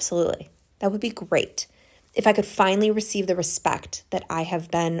happened? Absolutely. That would be great. If I could finally receive the respect that I have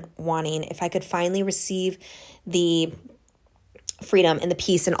been wanting, if I could finally receive the freedom and the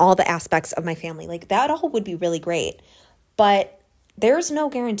peace and all the aspects of my family, like that all would be really great. But there's no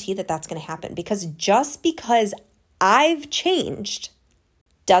guarantee that that's going to happen, because just because I've changed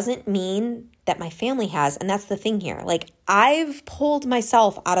doesn't mean that my family has. And that's the thing here. Like, I've pulled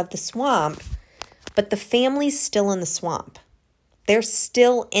myself out of the swamp, but the family's still in the swamp. They're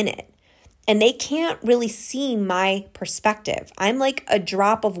still in it. And they can't really see my perspective. I'm like a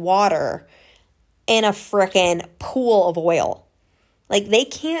drop of water in a frickin' pool of oil. Like, they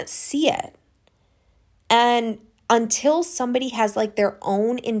can't see it. And until somebody has like their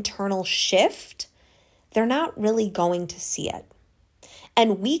own internal shift, they're not really going to see it.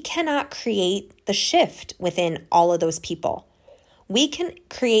 And we cannot create the shift within all of those people. We can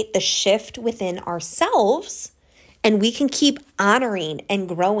create the shift within ourselves, and we can keep honoring and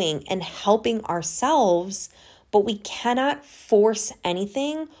growing and helping ourselves, but we cannot force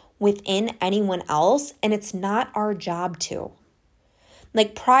anything within anyone else, and it's not our job to.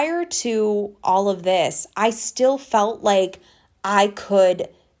 Like, prior to all of this, I still felt like I could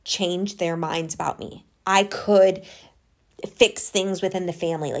change their minds about me. I could fix things within the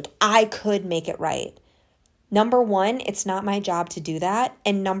family. Like, I could make it right. Number one, it's not my job to do that.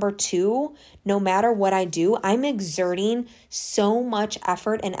 And number two, no matter what I do, I'm exerting so much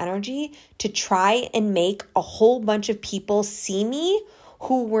effort and energy to try and make a whole bunch of people see me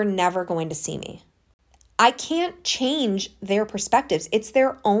who were never going to see me. I can't change their perspectives. It's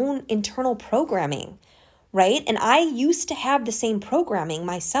their own internal programming, right? And I used to have the same programming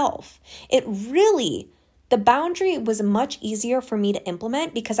myself. The boundary was much easier for me to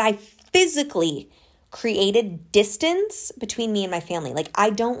implement because I physically created distance between me and my family. Like, I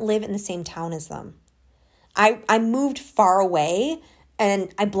don't live in the same town as them. I moved far away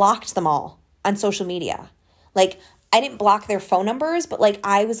and I blocked them all on social media. Like, I didn't block their phone numbers, but like,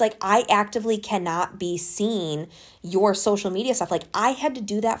 I was like, I actively cannot be seeing your social media stuff. Like, I had to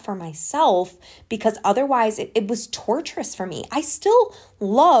do that for myself because otherwise it was torturous for me. I still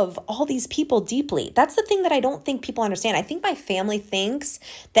love all these people deeply. That's the thing that I don't think people understand. I think my family thinks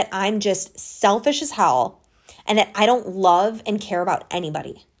that I'm just selfish as hell and that I don't love and care about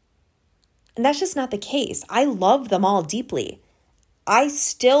anybody. And that's just not the case. I love them all deeply. I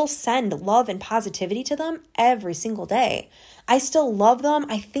still send love and positivity to them every single day. I still love them.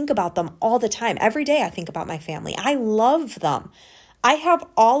 I think about them all the time. Every day I think about my family. I love them. I have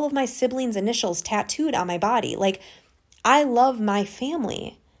all of my siblings' initials tattooed on my body. Like, I love my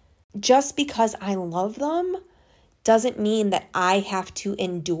family. Just because I love them doesn't mean that I have to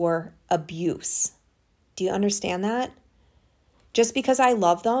endure abuse. Do you understand that? Just because I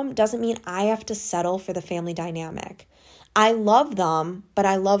love them doesn't mean I have to settle for the family dynamic. I love them, but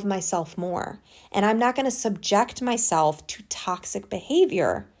I love myself more. And I'm not going to subject myself to toxic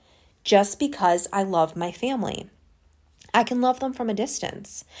behavior just because I love my family. I can love them from a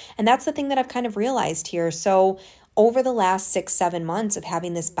distance. And that's the thing that I've kind of realized here. So over the last 6-7 months of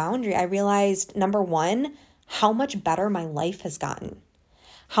having this boundary, I realized, number one, how much better my life has gotten.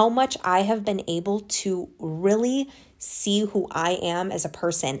 How much I have been able to really see who I am as a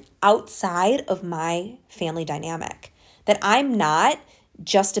person outside of my family dynamic. That I'm not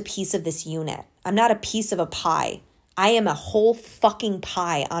just a piece of this unit. I'm not a piece of a pie. I am a whole fucking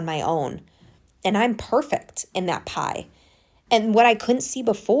pie on my own. And I'm perfect in that pie. And what I couldn't see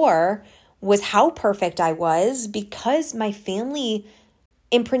before was how perfect I was because my family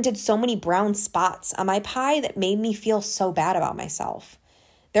imprinted so many brown spots on my pie that made me feel so bad about myself.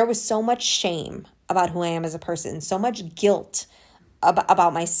 There was so much shame about who I am as a person, so much guilt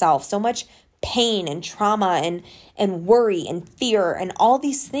about myself, so much pain and trauma and worry and fear and all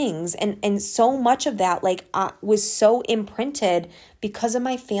these things. And so much of that was so imprinted because of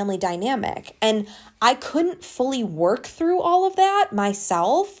my family dynamic. And I couldn't fully work through all of that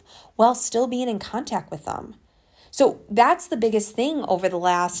myself while still being in contact with them. So that's the biggest thing over the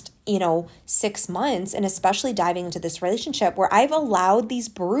last, 6 months, and especially diving into this relationship where I've allowed these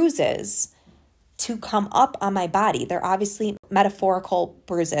bruises to come up on my body. They're obviously metaphorical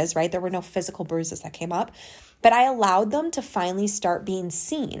bruises, right? There were no physical bruises that came up, but I allowed them to finally start being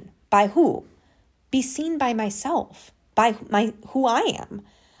seen. By who? Be seen by myself, by who I am.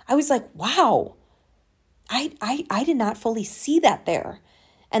 I was like, wow, I did not fully see that there.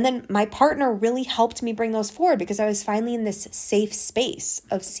 And then my partner really helped me bring those forward because I was finally in this safe space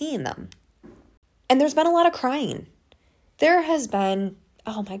of seeing them. And there's been a lot of crying. There has been,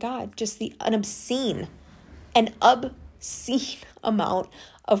 oh my God, just an obscene amount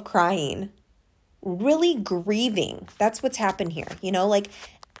of crying. Really grieving. That's what's happened here.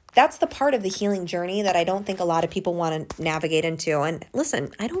 That's the part of the healing journey that I don't think a lot of people want to navigate into. And listen,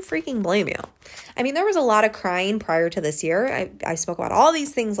 I don't freaking blame you. I mean, there was a lot of crying prior to this year. I spoke about all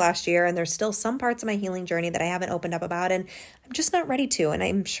these things last year, and there's still some parts of my healing journey that I haven't opened up about, and I'm just not ready to. And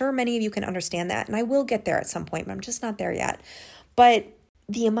I'm sure many of you can understand that, and I will get there at some point, but I'm just not there yet. But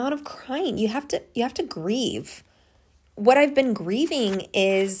the amount of crying, you have to grieve. What I've been grieving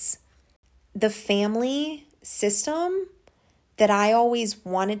is the family system that I always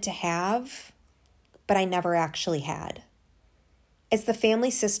wanted to have, but I never actually had. It's the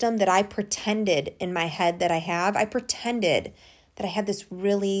family system that I pretended in my head that I have. I pretended that I had this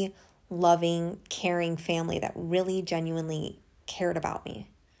really loving, caring family that really genuinely cared about me.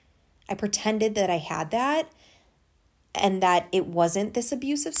 I pretended that I had that and that it wasn't this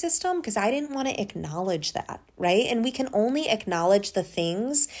abusive system because I didn't want to acknowledge that, right? And we can only acknowledge the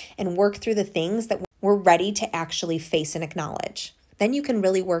things and work through the things that we're ready to actually face and acknowledge. Then you can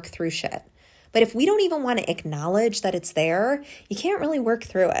really work through shit. But if we don't even want to acknowledge that it's there, you can't really work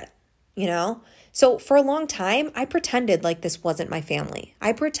through it, So for a long time, I pretended like this wasn't my family.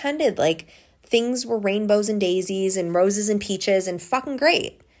 I pretended like things were rainbows and daisies and roses and peaches and fucking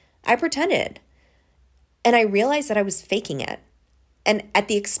great. I pretended. And I realized that I was faking it, and at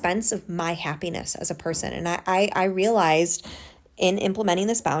the expense of my happiness as a person. And I realized in implementing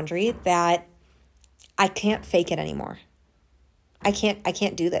this boundary that I can't fake it anymore. I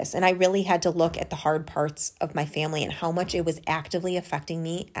can't do this. And I really had to look at the hard parts of my family and how much it was actively affecting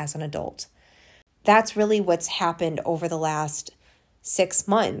me as an adult. That's really what's happened over the last 6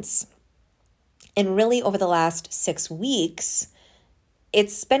 months. And really over the last 6 weeks,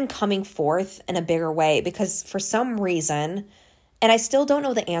 it's been coming forth in a bigger way because for some reason, and I still don't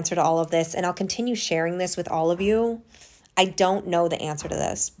know the answer to all of this, and I'll continue sharing this with all of you. I don't know the answer to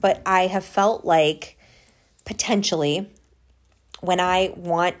this, but I have felt like potentially when I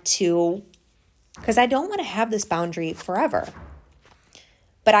want to, because I don't want to have this boundary forever,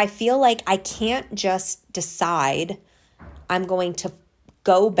 but I feel like I can't just decide I'm going to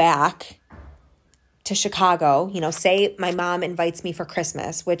go back to Chicago, say my mom invites me for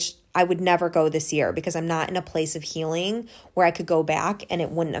Christmas, which I would never go this year because I'm not in a place of healing where I could go back and it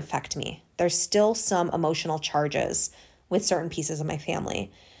wouldn't affect me. There's still some emotional charges with certain pieces of my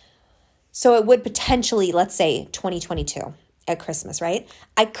family. So it would potentially, let's say 2022 at Christmas, right?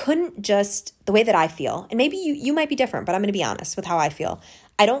 I couldn't just, the way that I feel, and maybe you might be different, but I'm going to be honest with how I feel.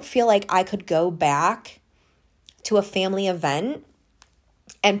 I don't feel like I could go back to a family event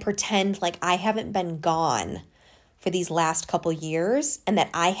and pretend like I haven't been gone for these last couple years and that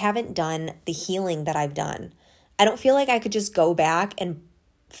I haven't done the healing that I've done. I don't feel like I could just go back and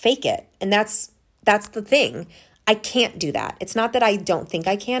fake it. And that's the thing. I can't do that. It's not that I don't think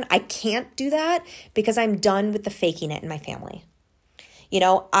I can. I can't do that because I'm done with the faking it in my family.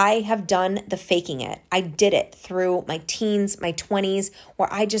 I have done the faking it. I did it through my teens, my 20s,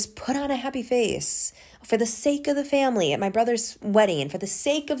 where I just put on a happy face for the sake of the family at my brother's wedding, and for the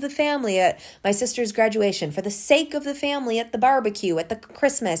sake of the family at my sister's graduation, for the sake of the family at the barbecue, at the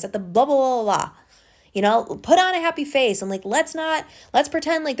Christmas, at the blah, blah, blah, blah. Put on a happy face and let's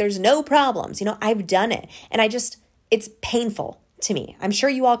pretend like there's no problems. I've done it. And it's painful to me. I'm sure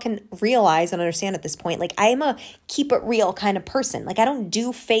you all can realize and understand at this point, I'm a keep it real kind of person. I don't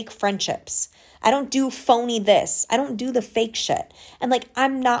do fake friendships. I don't do phony this. I don't do the fake shit. And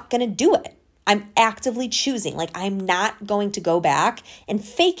I'm not going to do it. I'm actively choosing, I'm not going to go back and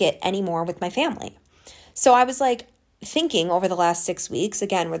fake it anymore with my family. So I was thinking over the last 6 weeks,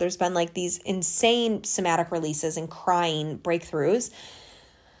 again, where there's been these insane somatic releases and crying breakthroughs.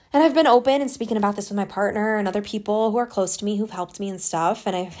 And I've been open and speaking about this with my partner and other people who are close to me who've helped me and stuff.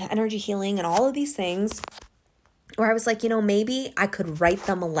 And I've energy healing and all of these things where I was maybe I could write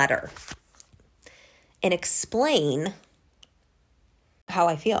them a letter and explain how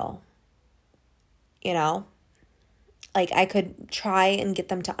I feel. I could try and get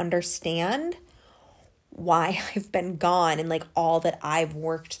them to understand why I've been gone and all that I've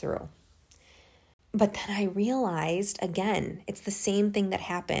worked through. But then I realized, again, it's the same thing that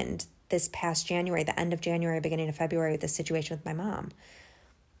happened this past January, the end of January, beginning of February, with the situation with my mom.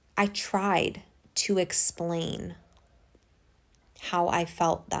 I tried to explain how I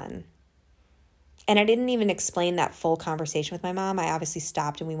felt then. And I didn't even explain that full conversation with my mom. I obviously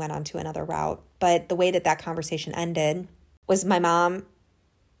stopped and we went on to another route. But the way that conversation ended was my mom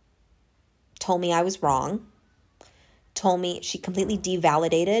told me I was wrong, told me she completely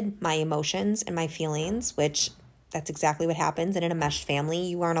devalidated my emotions and my feelings, which that's exactly what happens. And in a meshed family,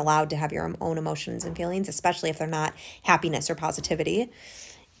 you aren't allowed to have your own emotions and feelings, especially if they're not happiness or positivity.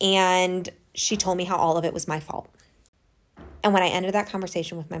 And she told me how all of it was my fault. And when I ended that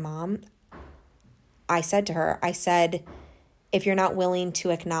conversation with my mom, I said to her, if you're not willing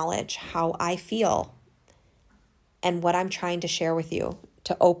to acknowledge how I feel and what I'm trying to share with you,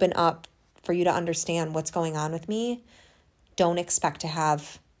 to open up for you to understand what's going on with me, don't expect to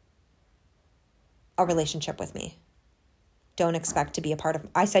have a relationship with me. Don't expect to be a part of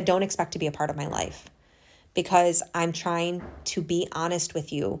my life, because I'm trying to be honest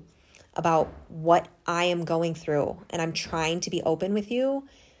with you about what I am going through, and I'm trying to be open with you,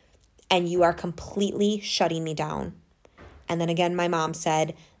 and you are completely shutting me down. And then again, my mom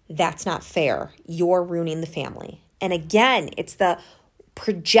said, that's not fair. You're ruining the family. And again, it's the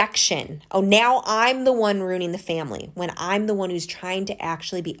projection. Oh, now I'm the one ruining the family when I'm the one who's trying to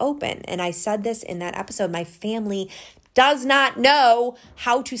actually be open. And I said this in that episode, my family does not know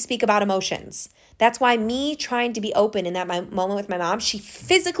how to speak about emotions. That's why me trying to be open in that moment with my mom, she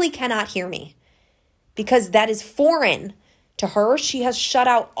physically cannot hear me because that is foreign to her. She has shut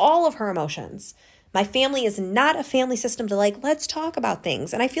out all of her emotions. My family is not a family system to let's talk about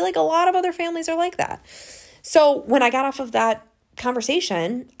things. And I feel like a lot of other families are like that. So when I got off of that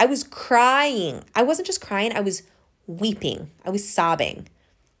conversation, I was crying. I wasn't just crying, I was weeping. I was sobbing.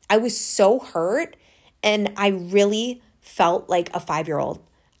 I was so hurt, and I really felt like a 5-year-old.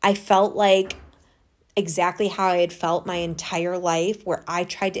 I felt like exactly how I had felt my entire life, where I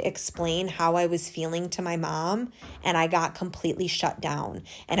tried to explain how I was feeling to my mom and I got completely shut down.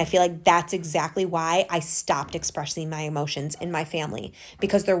 And I feel like that's exactly why I stopped expressing my emotions in my family,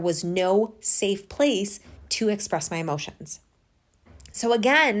 because there was no safe place to express my emotions. So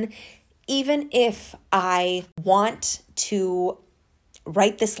again, even if I want to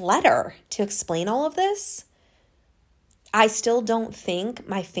write this letter to explain all of this, I still don't think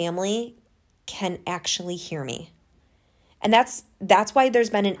my family can actually hear me. And that's why there's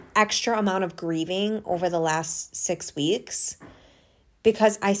been an extra amount of grieving over the last 6 weeks,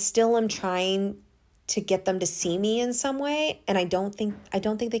 because I still am trying to get them to see me in some way, and I don't think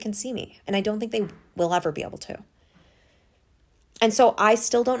they can see me, and I don't think they will ever be able to. And so I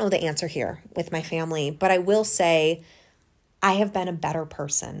still don't know the answer here with my family, but I will say I have been a better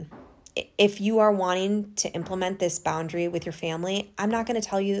person. If you are wanting to implement this boundary with your family, I'm not going to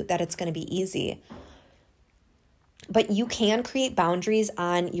tell you that it's going to be easy, but you can create boundaries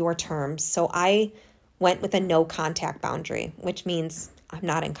on your terms. So I went with a no contact boundary, which means I'm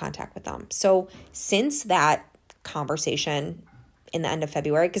not in contact with them. So since that conversation in the end of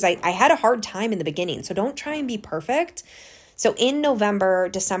February, because I had a hard time in the beginning, so don't try and be perfect. So in November,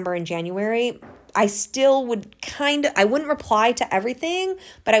 December, and January, I still would I wouldn't reply to everything,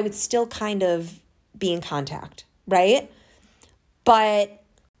 but I would still kind of be in contact, right? But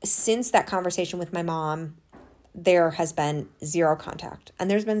since that conversation with my mom, there has been zero contact. And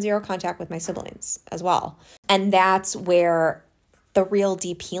there's been zero contact with my siblings as well. And that's where the real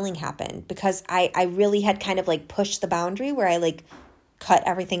deep healing happened, because I really had kind of like pushed the boundary where I like cut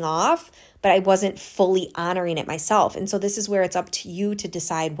everything off, but I wasn't fully honoring it myself. And so this is where it's up to you to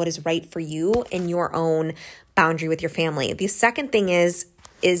decide what is right for you in your own boundary with your family. The second thing is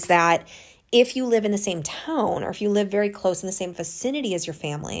that if you live in the same town, or if you live very close in the same vicinity as your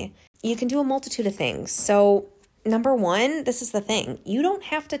family, you can do a multitude of things. So number one, this is the thing. You don't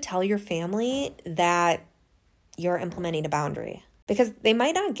have to tell your family that you're implementing a boundary, because they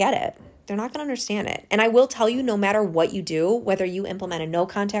might not get it. They're not going to understand it. And I will tell you, no matter what you do, whether you implement a no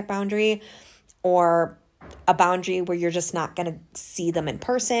contact boundary or a boundary where you're just not going to see them in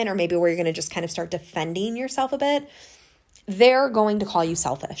person, or maybe where you're going to just kind of start defending yourself a bit, they're going to call you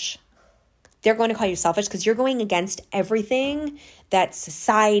selfish. They're going to call you selfish because you're going against everything that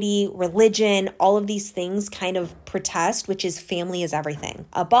society, religion, all of these things kind of protest, which is family is everything.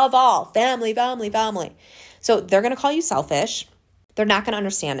 Above all, family, family, family. So they're going to call you selfish. They're not going to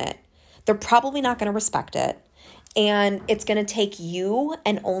understand it. They're probably not going to respect it. And it's going to take you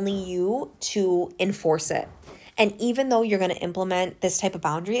and only you to enforce it. And even though you're going to implement this type of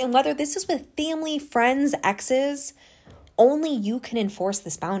boundary, and whether this is with family, friends, exes, only you can enforce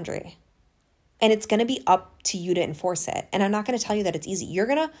this boundary. And it's going to be up to you to enforce it. And I'm not going to tell you that it's easy. You're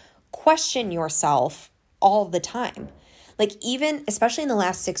going to question yourself all the time. Like even, especially in the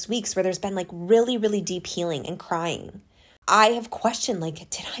last 6 weeks where there's been like really, really deep healing and crying, I have questioned, like,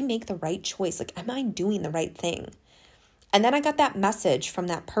 did I make the right choice? Like, am I doing the right thing? And then I got that message from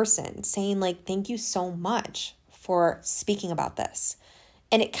that person saying like, thank you so much for speaking about this.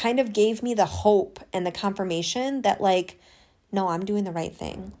 And it kind of gave me the hope and the confirmation that like, no, I'm doing the right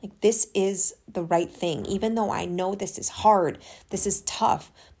thing. Like this is the right thing. Even though I know this is hard, this is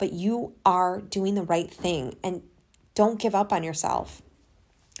tough, but you are doing the right thing, and don't give up on yourself.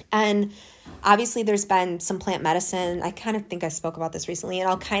 And obviously there's been some plant medicine. I kind of think I spoke about this recently, and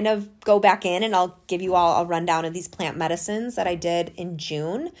I'll kind of go back in and I'll give you all a rundown of these plant medicines that I did in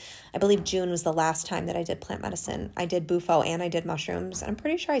June. I believe June was the last time that I did plant medicine. I did bufo and I did mushrooms. And I'm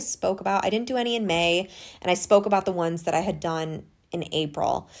pretty sure I didn't do any in May, and I spoke about the ones that I had done in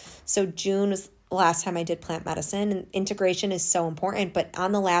April. So June was the last time I did plant medicine, and integration is so important. But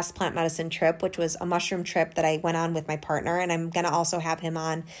on the last plant medicine trip, which was a mushroom trip that I went on with my partner, and I'm going to also have him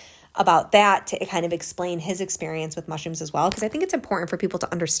on about that to kind of explain his experience with mushrooms as well, because I think it's important for people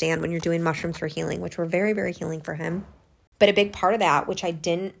to understand when you're doing mushrooms for healing, which were very, very healing for him. But a big part of that, which I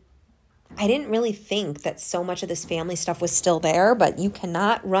didn't really think that so much of this family stuff was still there, but you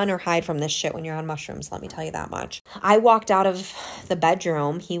cannot run or hide from this shit when you're on mushrooms, let me tell you that much. I walked out of the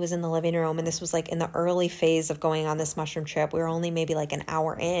bedroom, he was in the living room, and this was like in the early phase of going on this mushroom trip. We were only maybe like an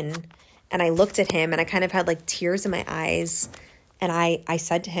hour in, and I looked at him and I kind of had like tears in my eyes. And I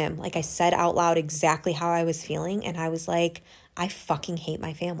said to him, like I said out loud exactly how I was feeling. And I was like, I fucking hate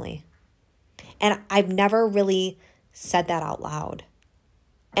my family. And I've never really said that out loud.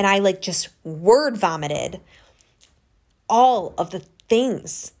 And I like just word vomited all of the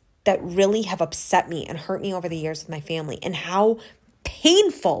things that really have upset me and hurt me over the years with my family, and how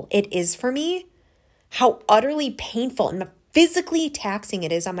painful it is for me, how utterly painful and physically taxing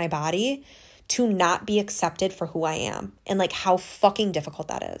it is on my body to not be accepted for who I am, and like how fucking difficult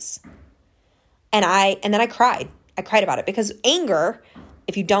that is. And then I cried. I cried about it, because anger,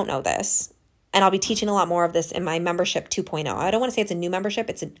 if you don't know this, and I'll be teaching a lot more of this in my membership 2.0. I don't want to say it's a new membership.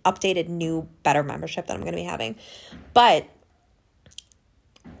 It's an updated, new, better membership that I'm going to be having. But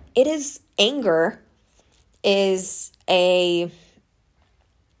anger is a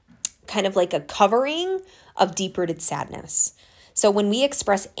kind of like a covering of deep-rooted sadness. So when we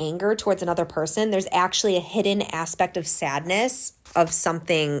express anger towards another person, there's actually a hidden aspect of sadness of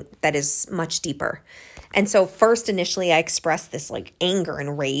something that is much deeper. And so first, initially, I expressed this like anger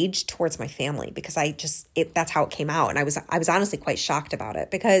and rage towards my family, because that's how it came out. And I was honestly quite shocked about it,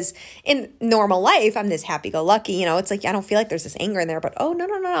 because in normal life, I'm this happy-go-lucky, it's like, I don't feel like there's this anger in there, but oh,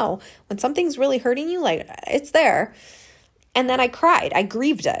 no. When something's really hurting you, like it's there. And then I cried. I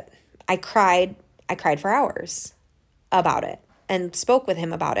grieved it. I cried for hours about it, and spoke with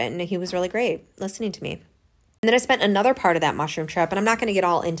him about it. And he was really great listening to me. And then I spent another part of that mushroom trip, and I'm not going to get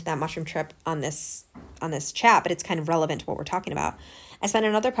all into that mushroom trip on this chat, but it's kind of relevant to what we're talking about. I spent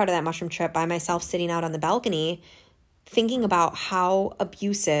another part of that mushroom trip by myself sitting out on the balcony, thinking about how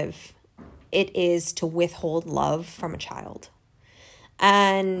abusive it is to withhold love from a child.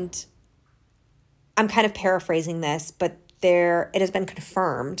 And I'm kind of paraphrasing this, but it has been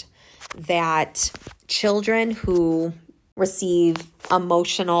confirmed that children who receive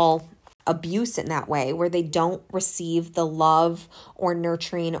emotional abuse in that way, where they don't receive the love or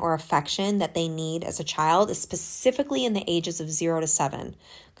nurturing or affection that they need as a child, is specifically in the ages of 0 to 7,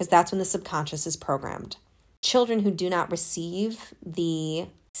 because that's when the subconscious is programmed. Children who do not receive the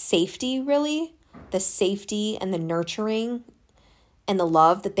safety, really, the safety and the nurturing and the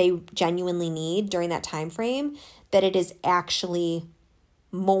love that they genuinely need during that time frame, that it is actually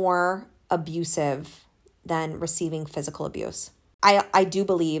more abusive than receiving physical abuse. I do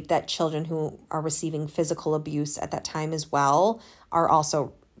believe that children who are receiving physical abuse at that time as well are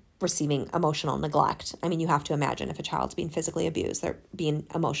also receiving emotional neglect. I mean, you have to imagine if a child's being physically abused, they're being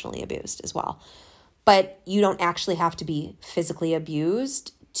emotionally abused as well. But you don't actually have to be physically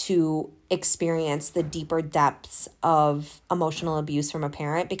abused to experience the deeper depths of emotional abuse from a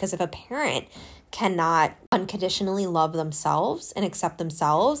parent, because if a parent cannot unconditionally love themselves and accept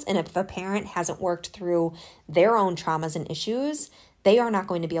themselves, and if a parent hasn't worked through their own traumas and issues, they are not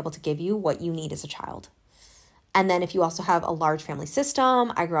going to be able to give you what you need as a child. And then if you also have a large family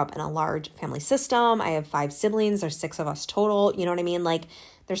system, I grew up in a large family system. I have 5 siblings. There's 6 of us total. You know what I mean? Like,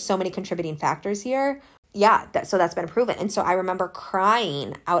 there's so many contributing factors here. Yeah, so that's been proven. And so I remember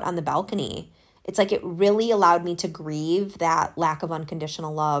crying out on the balcony. It's like it really allowed me to grieve that lack of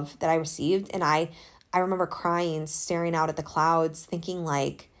unconditional love that I received. And I remember crying, staring out at the clouds, thinking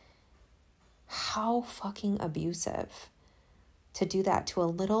like, how fucking abusive to do that to a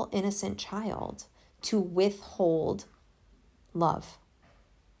little innocent child, to withhold love.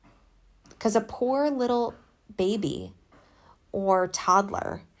 Because a poor little baby or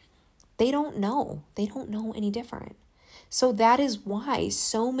toddler, they don't know any different. So that is why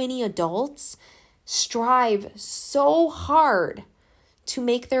so many adults strive so hard to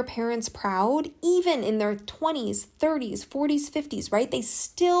make their parents proud, even in their 20s, 30s, 40s, 50s, right? They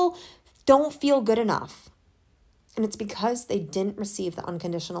still don't feel good enough. And it's because they didn't receive the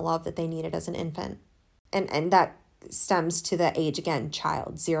unconditional love that they needed as an infant. And that stems to the age, again,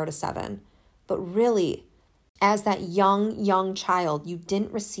 child, 0 to 7. But really, as that young child, you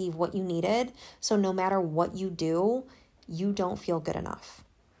didn't receive what you needed. So no matter what you do, you don't feel good enough.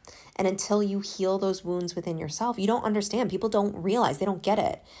 And until you heal those wounds within yourself, you don't understand. People don't realize, they don't get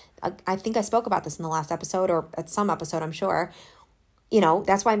it. I think I spoke about this in the last episode, or at some episode, I'm sure. You know,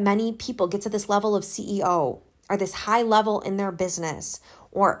 that's why many people get to this level of CEO, or this high level in their business,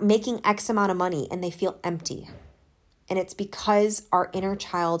 or making X amount of money, and they feel empty. And it's because our inner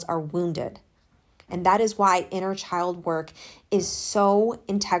childs are wounded. And that is why inner child work is so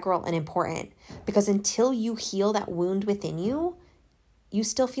integral and important, because until you heal that wound within you, you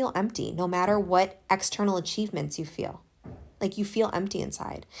still feel empty, no matter what external achievements you feel. Like, you feel empty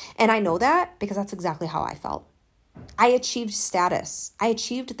inside. And I know that because that's exactly how I felt. I achieved status. I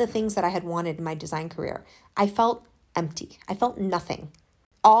achieved the things that I had wanted in my design career. I felt empty. I felt nothing.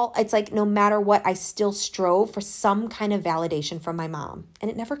 It's like no matter what, I still strove for some kind of validation from my mom. And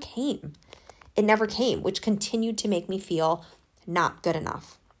it never came. It never came, which continued to make me feel not good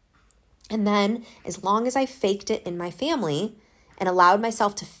enough. And then as long as I faked it in my family and allowed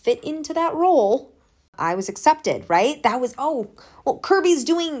myself to fit into that role, I was accepted, right? That was, oh, well, Kirby's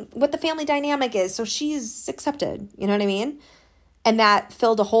doing what the family dynamic is, so she's accepted. You know what I mean? And that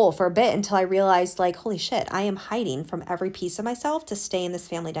filled a hole for a bit until I realized, like, holy shit, I am hiding from every piece of myself to stay in this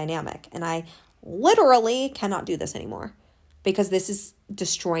family dynamic. And I literally cannot do this anymore, because this is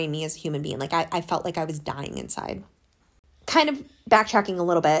destroying me as a human being. Like, I felt like I was dying inside. Kind of backtracking a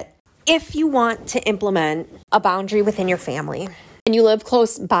little bit. If you want to implement a boundary within your family and you live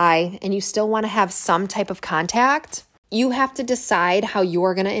close by and you still want to have some type of contact, you have to decide how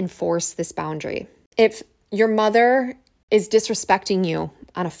you're going to enforce this boundary. If your mother is disrespecting you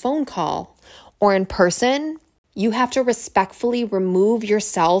on a phone call or in person, you have to respectfully remove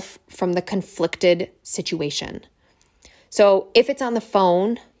yourself from the conflicted situation. So if it's on the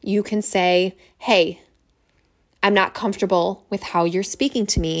phone, you can say, hey, I'm not comfortable with how you're speaking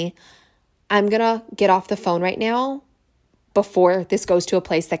to me. I'm going to get off the phone right now before this goes to a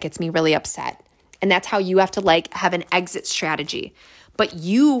place that gets me really upset. And that's how you have to have an exit strategy. But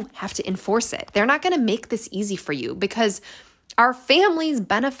you have to enforce it. They're not going to make this easy for you, because our families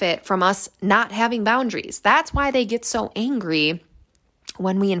benefit from us not having boundaries. That's why they get so angry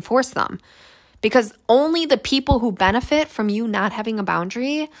when we enforce them. Because only the people who benefit from you not having a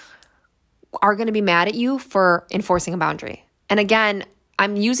boundary are going to be mad at you for enforcing a boundary. And again,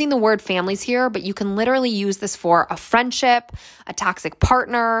 I'm using the word families here, but you can literally use this for a friendship, a toxic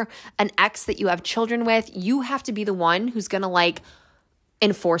partner, an ex that you have children with. You have to be the one who's going to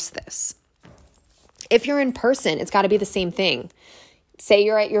enforce this. If you're in person, it's got to be the same thing. Say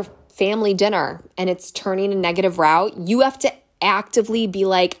you're at your family dinner and it's turning a negative route. You have to actively be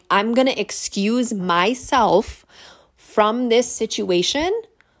like, I'm going to excuse myself from this situation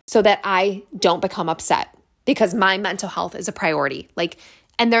so that I don't become upset because my mental health is a priority. Like,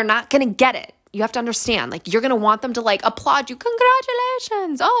 and they're not going to get it. You have to understand, like, you're going to want them to like applaud you.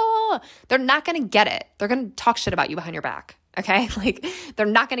 Congratulations. Oh, they're not going to get it. They're going to talk shit about you behind your back. Okay. Like, they're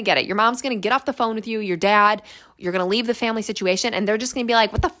not going to get it. Your mom's going to get off the phone with you, your dad, you're going to leave the family situation, and they're just going to be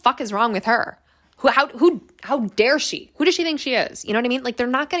like, what the fuck is wrong with her? How dare she? Who does she think she is? You know what I mean? Like, they're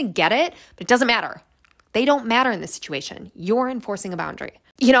not going to get it, but it doesn't matter. They don't matter in this situation. You're enforcing a boundary.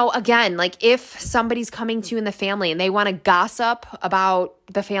 You know, again, like if somebody's coming to you in the family and they want to gossip about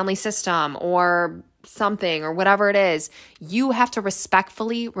the family system or something or whatever it is, you have to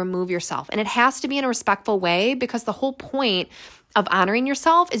respectfully remove yourself. And it has to be in a respectful way, because the whole point of honoring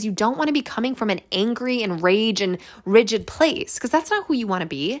yourself is you don't want to be coming from an angry and rage and rigid place, because that's not who you want to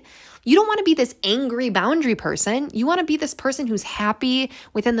be. You don't want to be this angry boundary person. You want to be this person who's happy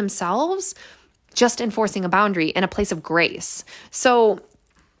within themselves, just enforcing a boundary in a place of grace. So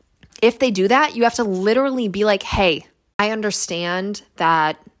if they do that, you have to literally be like, hey, I understand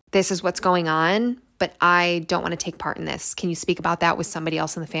that this is what's going on, but I don't want to take part in this. Can you speak about that with somebody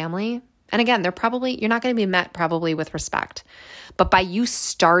else in the family? And again, you're not going to be met probably with respect. But by you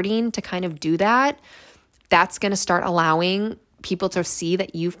starting to kind of do that, that's going to start allowing people to see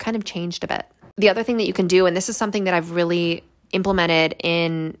that you've kind of changed a bit. The other thing that you can do, and this is something that I've really implemented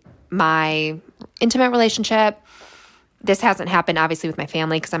in my intimate relationship. This hasn't happened obviously with my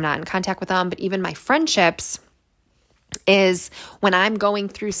family because I'm not in contact with them, but even my friendships, is when I'm going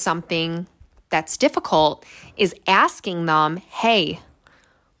through something that's difficult, is asking them, hey,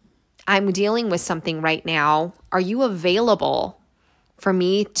 I'm dealing with something right now. Are you available for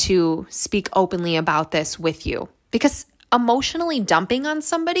me to speak openly about this with you? Because emotionally dumping on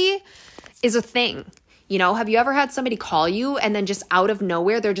somebody is a thing. You know, have you ever had somebody call you and then just out of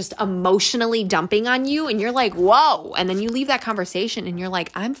nowhere, they're just emotionally dumping on you and you're like, whoa. And then you leave that conversation and you're like,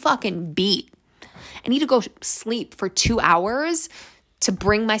 I'm fucking beat. I need to go sleep for 2 hours to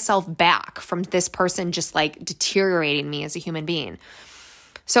bring myself back from this person just like deteriorating me as a human being.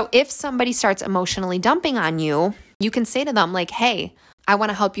 So if somebody starts emotionally dumping on you, you can say to them like, hey, I want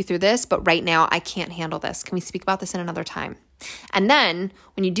to help you through this, but right now I can't handle this. Can we speak about this in another time? And then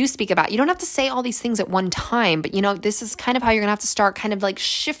when you do speak about it, you don't have to say all these things at one time, but you know, this is kind of how you're gonna have to start kind of like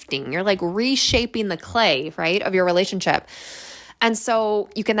shifting. You're like reshaping the clay, right, of your relationship. And so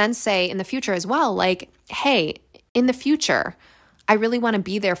you can then say in the future as well, like, hey, in the future, I really want to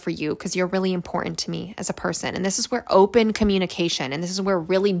be there for you because you're really important to me as a person. And this is where open communication, and this is where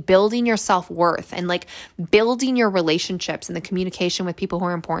really building your self-worth and like building your relationships and the communication with people who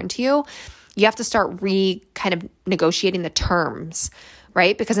are important to you, you have to start kind of negotiating the terms,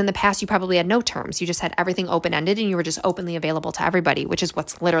 right? Because in the past, you probably had no terms. You just had everything open-ended and you were just openly available to everybody, which is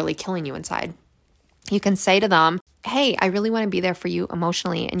what's literally killing you inside. You can say to them, hey, I really want to be there for you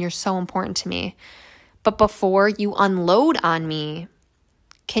emotionally and you're so important to me. But before you unload on me,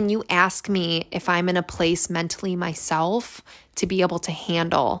 can you ask me if I'm in a place mentally myself to be able to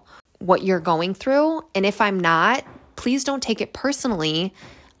handle what you're going through? And if I'm not, please don't take it personally.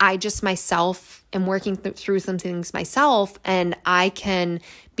 I just myself am working through some things myself, and I can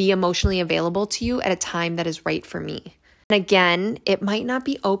be emotionally available to you at a time that is right for me. And again, it might not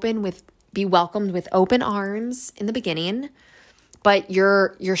be welcomed with open arms in the beginning, but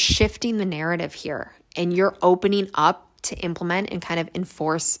you're shifting the narrative here and you're opening up to implement and kind of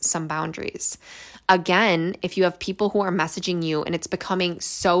enforce some boundaries. Again, if you have people who are messaging you and it's becoming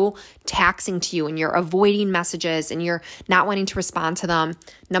so taxing to you and you're avoiding messages and you're not wanting to respond to them,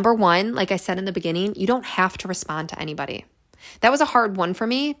 number one, like I said in the beginning, you don't have to respond to anybody. That was a hard one for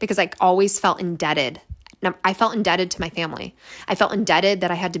me because I always felt indebted. I felt indebted to my family. I felt indebted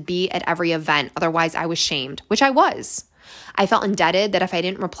that I had to be at every event. Otherwise, I was shamed, which I was. I felt indebted that if I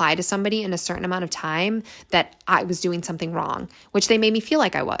didn't reply to somebody in a certain amount of time, that I was doing something wrong, which they made me feel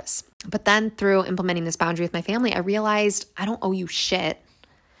like I was. But then through implementing this boundary with my family, I realized I don't owe you shit.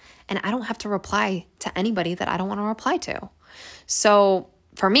 And I don't have to reply to anybody that I don't want to reply to. So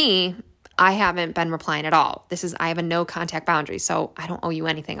for me, I haven't been replying at all. I have a no contact boundary. So I don't owe you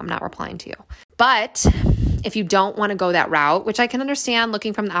anything. I'm not replying to you. But if you don't want to go that route, which I can understand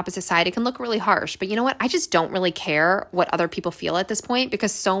looking from the opposite side, it can look really harsh. But you know what? I just don't really care what other people feel at this point,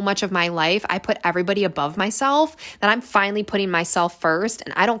 because so much of my life, I put everybody above myself that I'm finally putting myself first.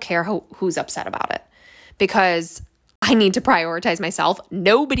 And I don't care who's upset about it, because I need to prioritize myself.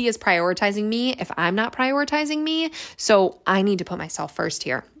 Nobody is prioritizing me if I'm not prioritizing me. So I need to put myself first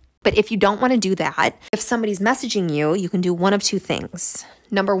here. But if you don't want to do that, if somebody's messaging you, you can do one of two things.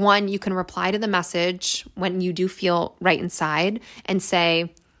 Number one, you can reply to the message when you do feel right inside and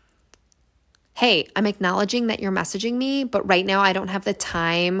say, hey, I'm acknowledging that you're messaging me, but right now I don't have the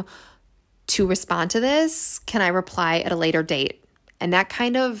time to respond to this. Can I reply at a later date? And that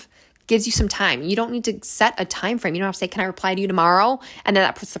kind of gives you some time. You don't need to set a time frame. You don't have to say, can I reply to you tomorrow? And then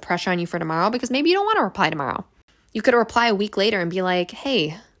that puts the pressure on you for tomorrow because maybe you don't want to reply tomorrow. You could reply a week later and be like,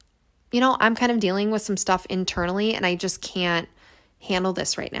 hey, I'm kind of dealing with some stuff internally and I just can't handle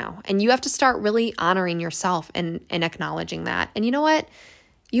this right now. And you have to start really honoring yourself and acknowledging that. And you know what?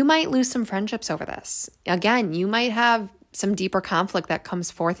 You might lose some friendships over this. Again, you might have some deeper conflict that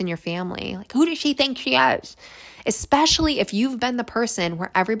comes forth in your family. Like, who does she think she is? Especially if you've been the person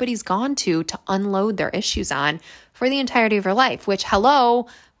where everybody's gone to unload their issues on for the entirety of your life, which, hello,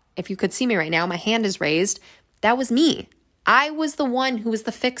 if you could see me right now, my hand is raised. That was me. I was the one who was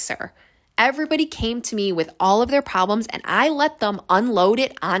the fixer. Everybody came to me with all of their problems and I let them unload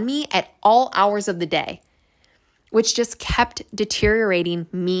it on me at all hours of the day, which just kept deteriorating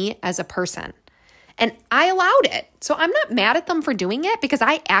me as a person. And I allowed it. So I'm not mad at them for doing it because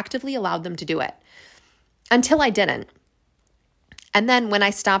I actively allowed them to do it until I didn't. And then when I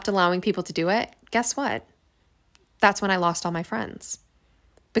stopped allowing people to do it, guess what? That's when I lost all my friends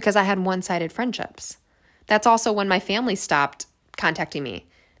because I had one-sided friendships. That's also when my family stopped contacting me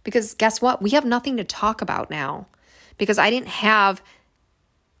because guess what? We have nothing to talk about now because I didn't have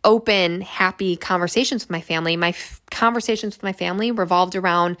open, happy conversations with my family. My conversations with my family revolved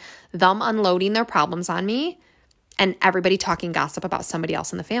around them unloading their problems on me and everybody talking gossip about somebody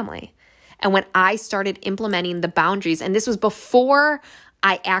else in the family. And when I started implementing the boundaries, and this was before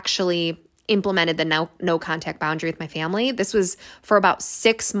I actually implemented the no contact boundary with my family, this was for about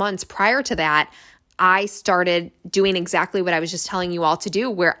 6 months prior to that, I started doing exactly what I was just telling you all to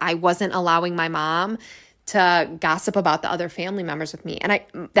do, where I wasn't allowing my mom to gossip about the other family members with me.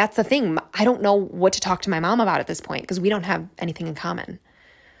 And that's the thing. I don't know what to talk to my mom about at this point because we don't have anything in common.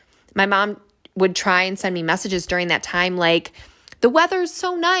 My mom would try and send me messages during that time like, the weather's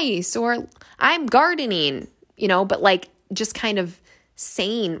so nice, or I'm gardening, but like just kind of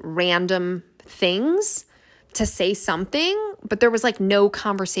saying random things to say something, but there was like no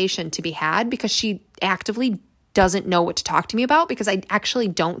conversation to be had because she actively doesn't know what to talk to me about because I actually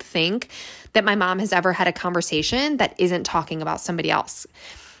don't think that my mom has ever had a conversation that isn't talking about somebody else.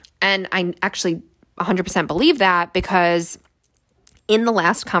 And I actually 100% believe that because in the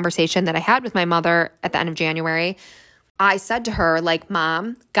last conversation that I had with my mother at the end of January, I said to her, like,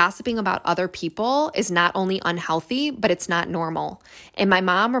 Mom, gossiping about other people is not only unhealthy, but it's not normal. And my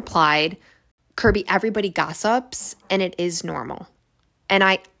mom replied, Kirby, everybody gossips and it is normal.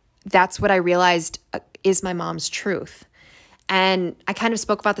 And that's what I realized is my mom's truth. And I kind of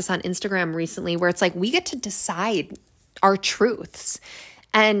spoke about this on Instagram recently where it's like we get to decide our truths.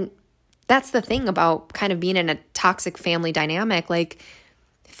 And that's the thing about kind of being in a toxic family dynamic. Like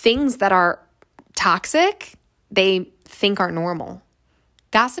things that are toxic, they think are normal.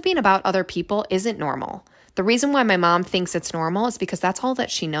 Gossiping about other people isn't normal. The reason why my mom thinks it's normal is because that's all that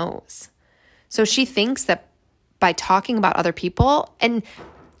she knows. So she thinks that by talking about other people, and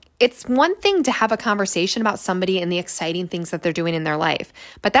it's one thing to have a conversation about somebody and the exciting things that they're doing in their life,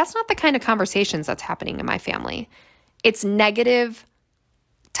 but that's not the kind of conversations that's happening in my family. It's negative,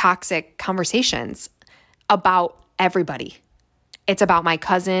 toxic conversations about everybody. It's about my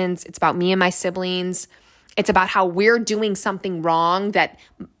cousins. It's about me and my siblings. It's about how we're doing something wrong that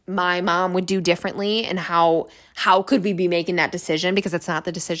my mom would do differently, and how could we be making that decision because it's not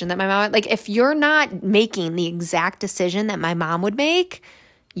the decision that my mom, like if you're not making the exact decision that my mom would make,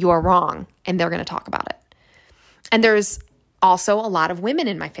 you're wrong, and they're going to talk about it. And there's also a lot of women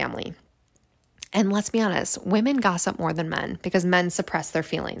in my family. And let's be honest, women gossip more than men because men suppress their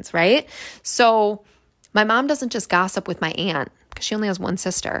feelings, right? So my mom doesn't just gossip with my aunt because she only has one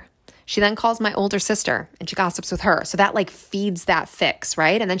sister. She then calls my older sister and she gossips with her. So that like feeds that fix,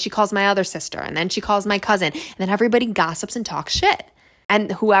 right? And then she calls my other sister and then she calls my cousin, and then everybody gossips and talks shit.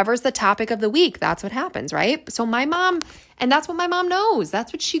 And whoever's the topic of the week, that's what happens, right? So my mom, and that's what my mom knows.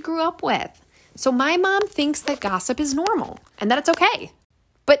 That's what she grew up with. So my mom thinks that gossip is normal and that it's okay,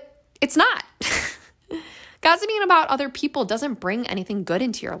 but it's not. Gossiping about other people doesn't bring anything good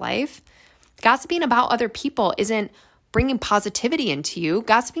into your life. Gossiping about other people isn't bringing positivity into you.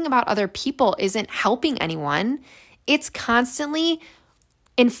 Gossiping about other people isn't helping anyone. It's constantly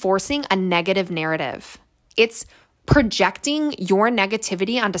enforcing a negative narrative. It's projecting your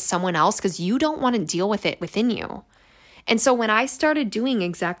negativity onto someone else because you don't want to deal with it within you. And so when I started doing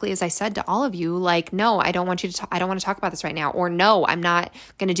exactly as I said to all of you, like, no, I don't want you to, I don't want to talk about this right now, or no, I'm not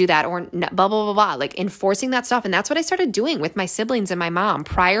going to do that, or no, blah, blah, blah, blah, like enforcing that stuff. And that's what I started doing with my siblings and my mom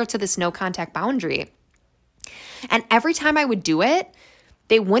prior to this no contact boundary. And every time I would do it,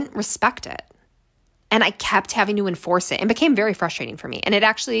 they wouldn't respect it. And I kept having to enforce it and became very frustrating for me. And it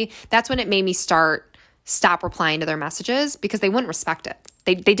actually, that's when it made me stop replying to their messages because they wouldn't respect it.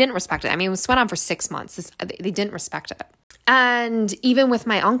 They didn't respect it. I mean, it went on for 6 months. They didn't respect it. And even with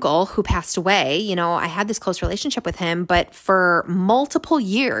my uncle who passed away, you know, I had this close relationship with him, but for multiple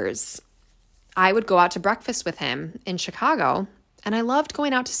years, I would go out to breakfast with him in Chicago, and I loved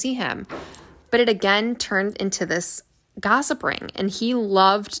going out to see him. But it again turned into this gossip ring, and he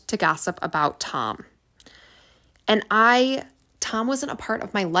loved to gossip about Tom. And Tom wasn't a part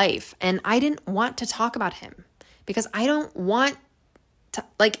of my life, and I didn't want to talk about him because I don't want to,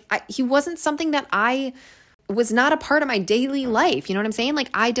 he wasn't something that I was not a part of my daily life. You know what I'm saying? Like,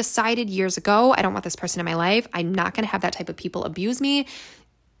 I decided years ago, I don't want this person in my life. I'm not going to have that type of people abuse me.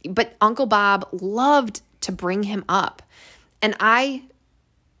 But Uncle Bob loved to bring him up. And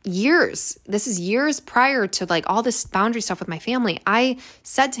this is years prior to like all this boundary stuff with my family, I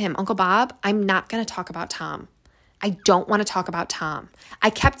said to him, Uncle Bob, I'm not going to talk about Tom. I don't want to talk about Tom. I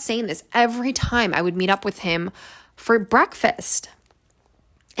kept saying this every time I would meet up with him for breakfast.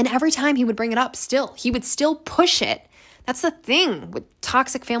 And every time he would bring it up, he would still push it. That's the thing with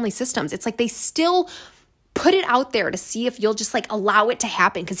toxic family systems. It's like they still put it out there to see if you'll just like allow it to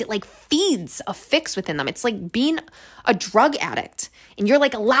happen because it like feeds a fix within them. It's like being a drug addict and you're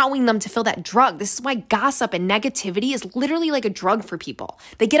like allowing them to feel that drug. This is why gossip and negativity is literally like a drug for people.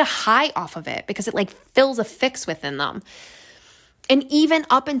 They get a high off of it because it like fills a fix within them. And even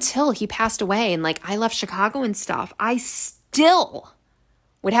up until he passed away and like I left Chicago and stuff, I still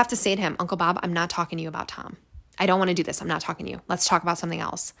would have to say to him, Uncle Bob, I'm not talking to you about Tom. I don't want to do this. I'm not talking to you. Let's talk about something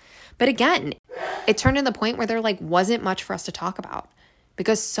else. But again, it turned to the point where there like wasn't much for us to talk about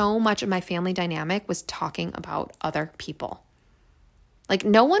because so much of my family dynamic was talking about other people. Like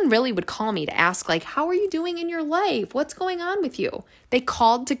no one really would call me to ask like, how are you doing in your life? What's going on with you? They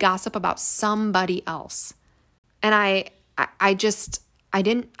called to gossip about somebody else. And I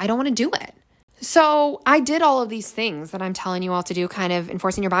don't want to do it. So I did all of these things that I'm telling you all to do, kind of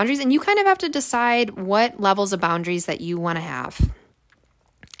enforcing your boundaries. And you kind of have to decide what levels of boundaries that you want to have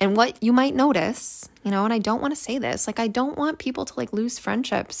and what you might notice, you know, and I don't want to say this, like, I don't want people to like lose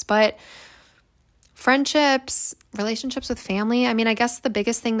friendships, but friendships, relationships with family. I mean, I guess the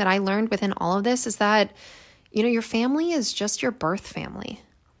biggest thing that I learned within all of this is that, you know, your family is just your birth family.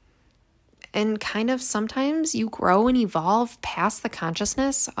 And kind of sometimes you grow and evolve past the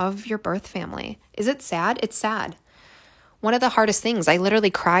consciousness of your birth family. Is it sad? It's sad. One of the hardest things, I literally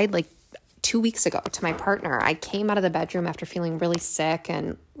cried like 2 weeks ago to my partner. I came out of the bedroom after feeling really sick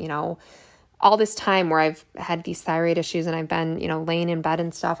and, you know, all this time where I've had these thyroid issues and I've been, you know, laying in bed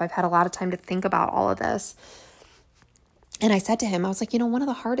and stuff. I've had a lot of time to think about all of this. And I said to him, I was like, you know, one of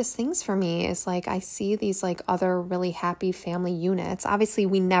the hardest things for me is like, I see these like other really happy family units. Obviously,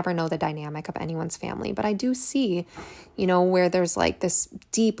 we never know the dynamic of anyone's family, but I do see, you know, where there's like this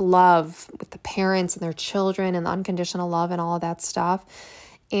deep love with the parents and their children and the unconditional love and all of that stuff.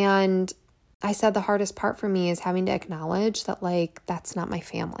 And I said the hardest part for me is having to acknowledge that like, that's not my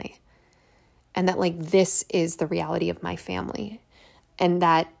family. And that like, this is the reality of my family. And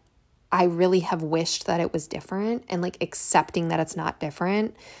that I really have wished that it was different, and like accepting that it's not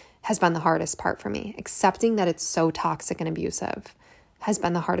different has been the hardest part for me. Accepting that it's so toxic and abusive has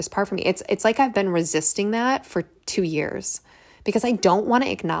been the hardest part for me. It's like I've been resisting that for 2 years because I don't want to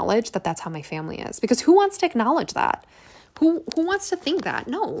acknowledge that that's how my family is. Because who wants to acknowledge that? Who wants to think that?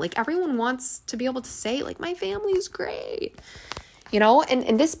 No, like everyone wants to be able to say like, my family is great, you know?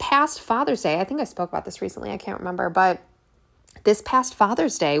 And this past Father's Day, I think I spoke about this recently, I can't remember, but this past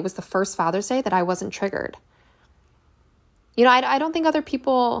Father's Day was the first Father's Day that I wasn't triggered. You know, I don't think other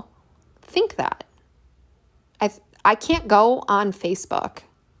people think that. I can't go on Facebook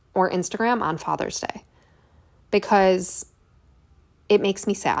or Instagram on Father's Day because it makes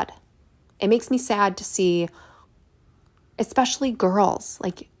me sad. It makes me sad to see, especially girls,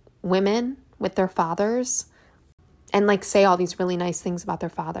 like women with their fathers and like say all these really nice things about their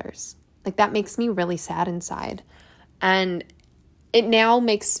fathers. Like that makes me really sad inside. And it now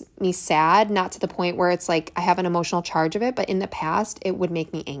makes me sad, not to the point where it's like I have an emotional charge of it, but in the past, it would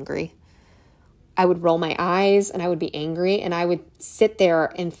make me angry. I would roll my eyes and I would be angry and I would sit there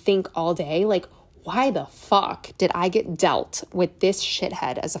and think all day, like, why the fuck did I get dealt with this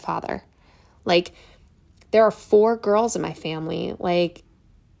shithead as a father? Like, there are 4 girls in my family. Like,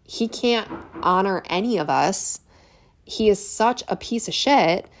 he can't honor any of us. he is such a piece of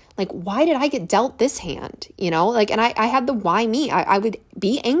shit. Like, why did I get dealt this hand? Like, and I had the why me. I would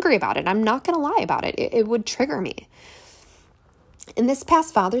be angry about it. I'm not going to lie about it. It would trigger me. And this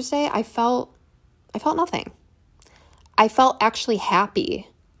past Father's Day, I felt nothing. I felt actually happy.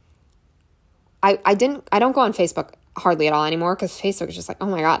 I don't go on Facebook hardly at all anymore because Facebook is just like, oh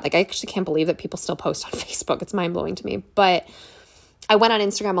my God, like I actually can't believe that people still post on Facebook. It's mind blowing to me. But I went on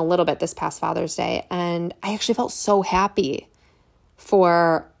Instagram a little bit this past Father's Day, and I actually felt so happy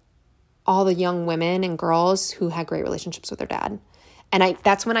for all the young women and girls who had great relationships with their dad. And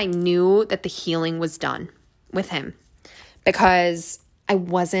that's when I knew that the healing was done with him, because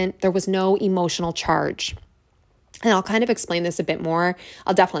there was no emotional charge. And I'll kind of explain this a bit more.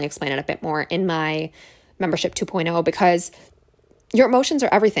 I'll definitely explain it a bit more in my Membership 2.0, because your emotions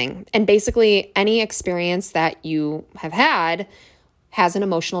are everything. And basically any experience that you have had has an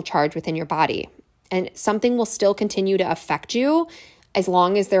emotional charge within your body. And something will still continue to affect you as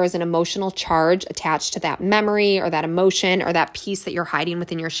long as there is an emotional charge attached to that memory or that emotion or that piece that you're hiding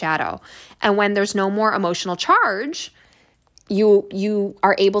within your shadow. And when there's no more emotional charge, you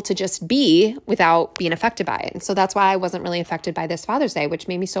are able to just be without being affected by it. And so that's why I wasn't really affected by this Father's Day, which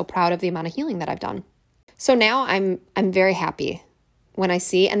made me so proud of the amount of healing that I've done. So now I'm very happy when I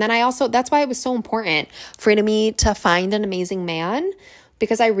see, and then that's why it was so important for me to find an amazing man,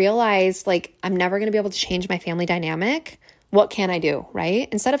 because I realized like I'm never going to be able to change my family dynamic. What can I do, right?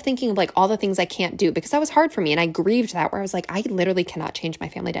 Instead of thinking of like all the things I can't do, because that was hard for me. And I grieved that, where I was like, I literally cannot change my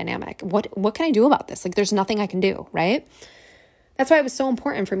family dynamic. What can I do about this? Like there's nothing I can do, right? That's why it was so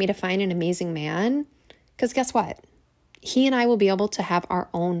important for me to find an amazing man, because guess what? He and I will be able to have our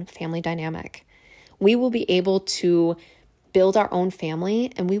own family dynamic. We will be able to build our own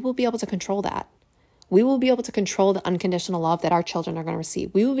family, and we will be able to control that. We will be able to control the unconditional love that our children are going to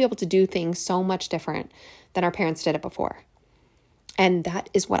receive. We will be able to do things so much different than our parents did it before. And that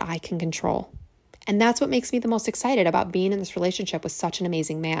is what I can control. And that's what makes me the most excited about being in this relationship with such an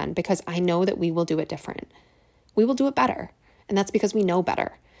amazing man, because I know that we will do it different. We will do it better. And that's because we know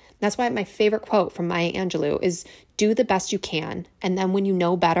better. That's why my favorite quote from Maya Angelou is, do the best you can. And then when you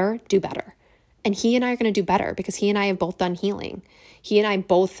know better, do better. And he and I are going to do better, because he and I have both done healing. He and I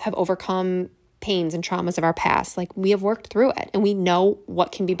both have overcome pains and traumas of our past. Like we have worked through it, and we know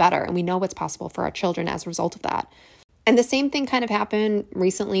what can be better, and we know what's possible for our children as a result of that. And the same thing kind of happened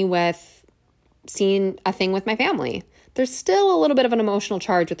recently with seeing a thing with my family. There's still a little bit of an emotional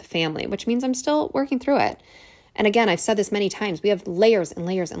charge with the family, which means I'm still working through it. And again, I've said this many times, we have layers and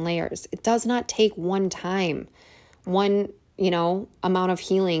layers and layers. It does not take one time, one amount of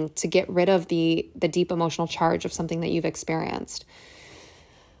healing to get rid of the deep emotional charge of something that you've experienced.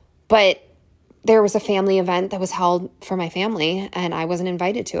 But there was a family event that was held for my family, and I wasn't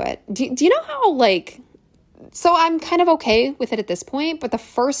invited to it. Do you know how so I'm kind of okay with it at this point, but the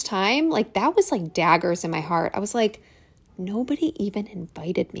first time, that was like daggers in my heart. I was like, nobody even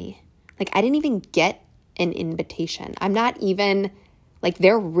invited me. I didn't even get an invitation. I'm not even,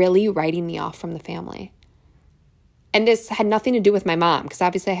 they're really writing me off from the family. And this had nothing to do with my mom, because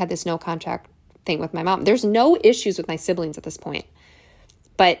obviously I had this no contract thing with my mom. There's no issues with my siblings at this point.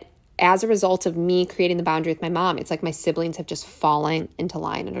 But as a result of me creating the boundary with my mom, it's like my siblings have just fallen into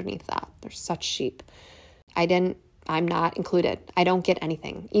line underneath that. They're such sheep. I'm not included. I don't get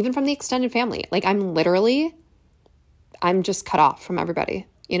anything, even from the extended family. I'm just cut off from everybody.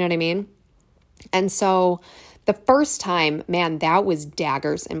 You know what I mean? And so the first time, man, that was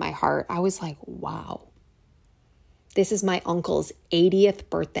daggers in my heart. I was like, wow, this is my uncle's 80th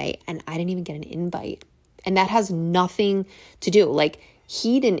birthday, and I didn't even get an invite. And that has nothing to do.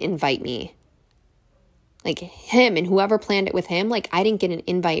 He didn't invite me. Him and whoever planned it with him, I didn't get an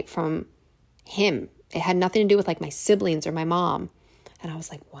invite from him. It had nothing to do with my siblings or my mom. And I was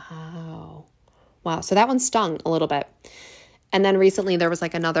like, wow. So that one stung a little bit. And then recently there was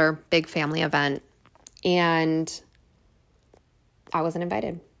another big family event, and I wasn't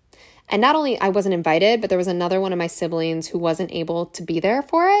invited. And not only I wasn't invited, but there was another one of my siblings who wasn't able to be there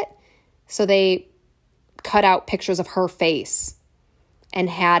for it. So they cut out pictures of her face and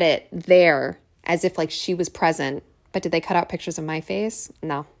had it there as if she was present. But did they cut out pictures of my face?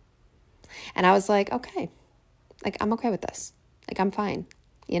 No. And I was like, okay, I'm okay with this. I'm fine,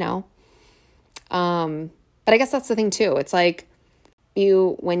 But I guess that's the thing too. It's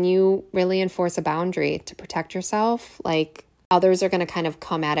when you really enforce a boundary to protect yourself, others are going to kind of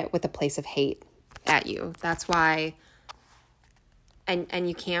come at it with a place of hate at you. That's why, and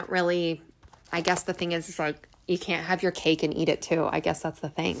you can't really, I guess the thing is you can't have your cake and eat it too. I guess that's the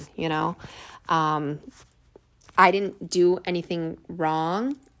thing, I didn't do anything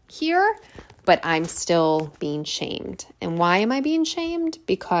wrong. here, but I'm still being shamed. And why am I being shamed?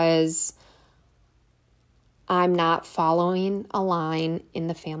 Because I'm not following a line in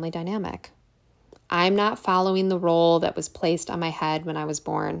the family dynamic. I'm not following the role that was placed on my head when I was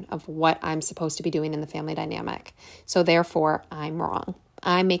born of what I'm supposed to be doing in the family dynamic. So therefore, I'm wrong.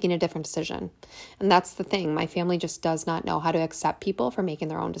 I'm making a different decision. And that's the thing. My family just does not know how to accept people for making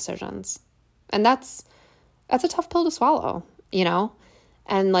their own decisions. And that's a tough pill to swallow, you know?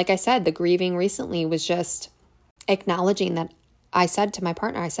 And like I said, the grieving recently was just acknowledging that I said to my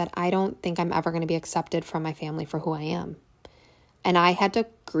partner, I said, I don't think I'm ever going to be accepted from my family for who I am. And I had to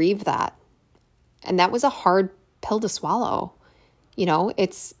grieve that. And that was a hard pill to swallow. You know,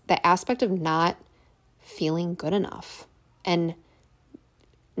 it's the aspect of not feeling good enough. And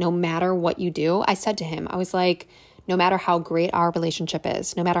no matter what you do, I said to him, I was like, no matter how great our relationship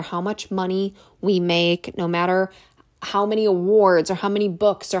is, no matter how much money we make, no matter how many awards or how many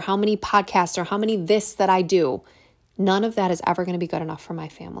books or how many podcasts or how many this that I do, none of that is ever going to be good enough for my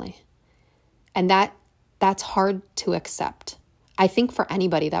family. And that's hard to accept. I think for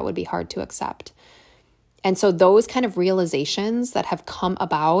anybody that would be hard to accept. And so those kind of realizations that have come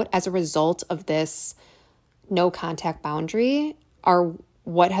about as a result of this no contact boundary are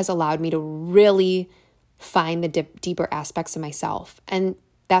what has allowed me to really find the deeper aspects of myself. And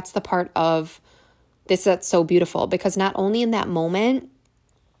that's the part of this that's so beautiful, because not only in that moment,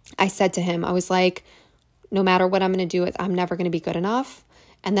 I said to him, I was like, no matter what I'm going to do, I'm never going to be good enough.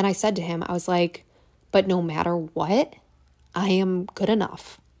 And then I said to him, I was like, but no matter what, I am good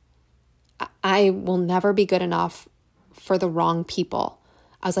enough. I will never be good enough for the wrong people.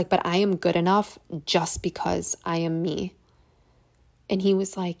 I was like, but I am good enough just because I am me. And he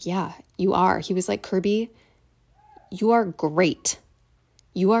was like, yeah, you are. He was like, Kirby, you are great.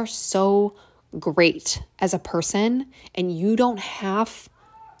 You are so great as a person, and you don't have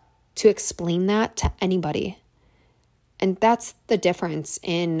to explain that to anybody. And that's the difference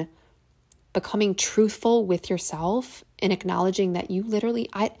in becoming truthful with yourself and acknowledging that you literally,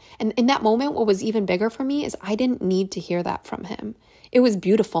 and in that moment, what was even bigger for me is I didn't need to hear that from him. It was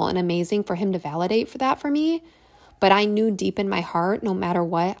beautiful and amazing for him to validate for that for me, but I knew deep in my heart, no matter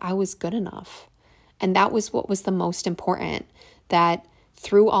what, I was good enough. And that was what was the most important, that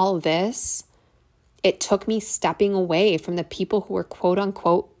through all of this, it took me stepping away from the people who were quote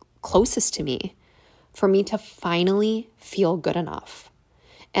unquote closest to me for me to finally feel good enough.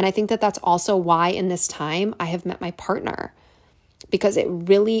 And I think that that's also why in this time I have met my partner, because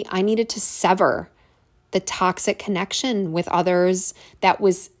I needed to sever the toxic connection with others that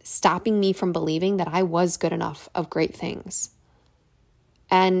was stopping me from believing that I was good enough of great things.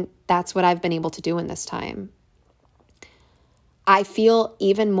 And that's what I've been able to do in this time. I feel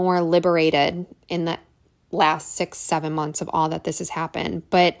even more liberated in the last 6-7 months of all that this has happened,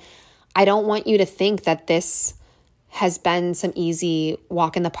 but I don't want you to think that this has been some easy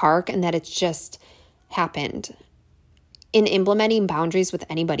walk in the park and that it's just happened. In implementing boundaries with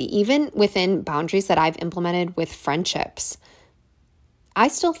anybody, even within boundaries that I've implemented with friendships, I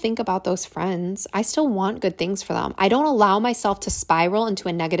still think about those friends. I still want good things for them. I don't allow myself to spiral into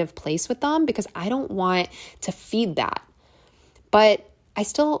a negative place with them because I don't want to feed that. But I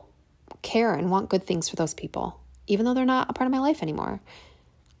still care and want good things for those people, even though they're not a part of my life anymore.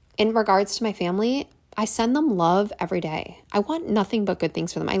 In regards to my family, I send them love every day. I want nothing but good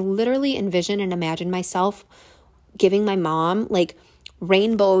things for them. I literally envision and imagine myself giving my mom like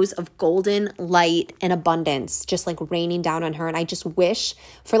rainbows of golden light and abundance, just like raining down on her. And I just wish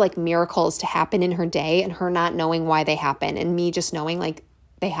for like miracles to happen in her day and her not knowing why they happen and me just knowing like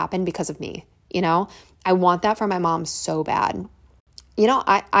they happen because of me. You know, I want that for my mom so bad. You know,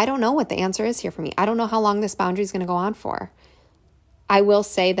 I don't know what the answer is here for me. I don't know how long this boundary is going to go on for. I will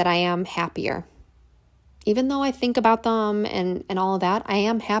say that I am happier. Even though I think about them and all of that, I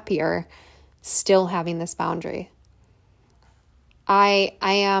am happier still having this boundary. I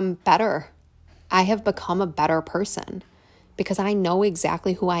am better. I have become a better person because I know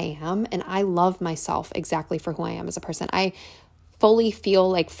exactly who I am and I love myself exactly for who I am as a person. I fully feel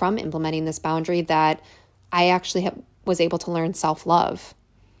like from implementing this boundary that I actually was able to learn self-love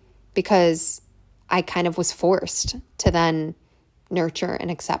because I kind of was forced to then nurture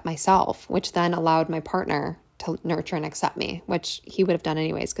and accept myself, which then allowed my partner to nurture and accept me, which he would have done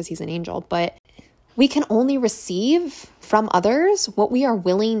anyways because he's an angel. But we can only receive from others what we are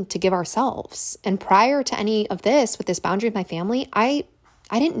willing to give ourselves. And prior to any of this, with this boundary of my family, I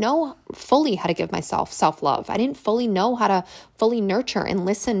didn't know fully how to give myself self-love. I didn't fully know how to fully nurture and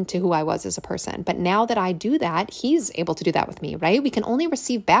listen to who I was as a person. But now that I do that, he's able to do that with me, right? We can only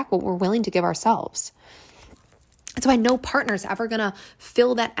receive back what we're willing to give ourselves. That's why no partner is ever going to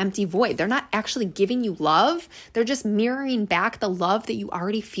fill that empty void. They're not actually giving you love. They're just mirroring back the love that you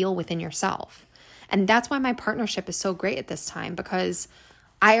already feel within yourself. And that's why my partnership is so great at this time, because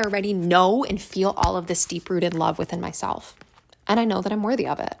I already know and feel all of this deep-rooted love within myself. And I know that I'm worthy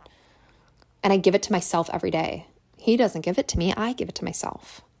of it. And I give it to myself every day. He doesn't give it to me. I give it to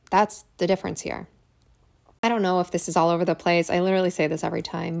myself. That's the difference here. I don't know if this is all over the place. I literally say this every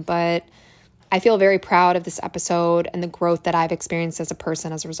time, but I feel very proud of this episode and the growth that I've experienced as a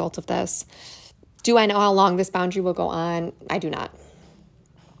person as a result of this. Do I know how long this boundary will go on? I do not.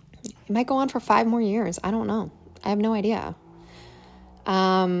 It might go on for 5 more years. I don't know. I have no idea.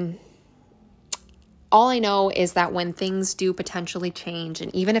 All I know is that when things do potentially change,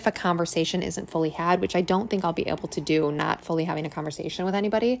 and even if a conversation isn't fully had, which I don't think I'll be able to do, not fully having a conversation with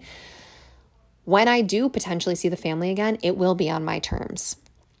anybody, when I do potentially see the family again, it will be on my terms.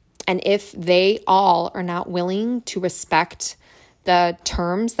 And if they all are not willing to respect the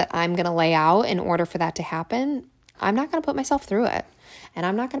terms that I'm going to lay out in order for that to happen, I'm not going to put myself through it. And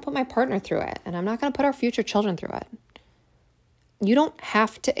I'm not going to put my partner through it. And I'm not going to put our future children through it. You don't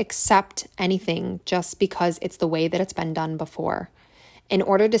have to accept anything just because it's the way that it's been done before. In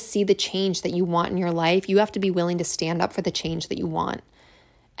order to see the change that you want in your life, you have to be willing to stand up for the change that you want.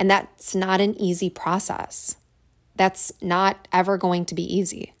 And that's not an easy process. That's not ever going to be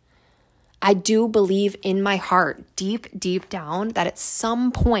easy. I do believe in my heart, deep, deep down, that at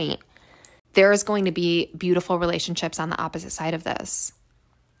some point, there is going to be beautiful relationships on the opposite side of this.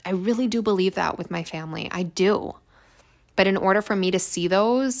 I really do believe that with my family. I do. But in order for me to see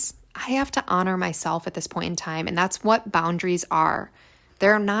those, I have to honor myself at this point in time. And that's what boundaries are.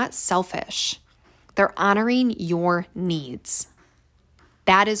 They're not selfish. They're honoring your needs.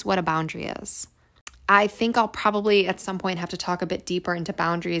 That is what a boundary is. I think I'll probably at some point have to talk a bit deeper into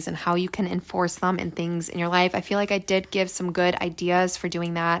boundaries and how you can enforce them in things in your life. I feel like I did give some good ideas for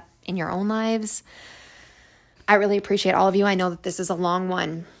doing that in your own lives. I really appreciate all of you. I know that this is a long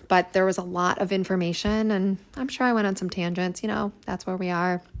one, but there was a lot of information and I'm sure I went on some tangents. That's where we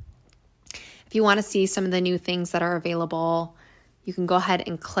are. If you want to see some of the new things that are available, you can go ahead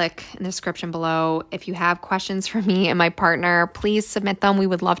and click in the description below. If you have questions for me and my partner, please submit them. We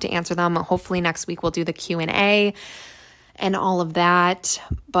would love to answer them. Hopefully next week we'll do the Q&A and all of that.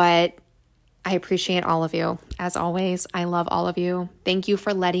 But I appreciate all of you. As always, I love all of you. Thank you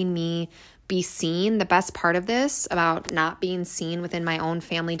for letting me be seen. The best part of this about not being seen within my own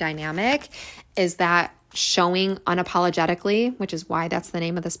family dynamic is that showing unapologetically, which is why that's the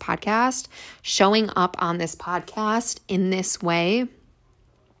name of this podcast, showing up on this podcast in this way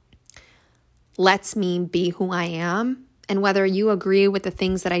lets me be who I am. And whether you agree with the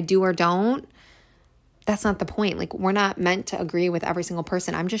things that I do or don't, that's not the point. Like, we're not meant to agree with every single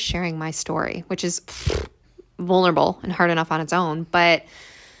person. I'm just sharing my story, which is vulnerable and hard enough on its own. But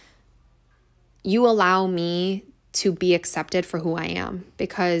you allow me to be accepted for who I am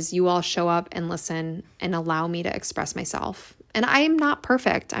because you all show up and listen and allow me to express myself. And I am not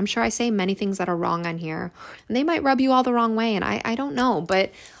perfect. I'm sure I say many things that are wrong on here and they might rub you all the wrong way. And I don't know,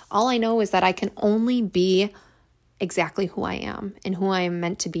 but all I know is that I can only be exactly who I am and who I am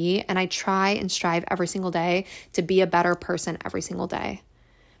meant to be. And I try and strive every single day to be a better person every single day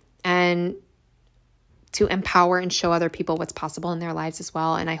and to empower and show other people what's possible in their lives as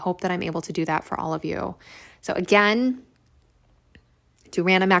well. And I hope that I'm able to do that for all of you. So again, do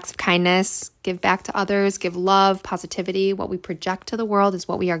random acts of kindness, give back to others, give love, positivity. What we project to the world is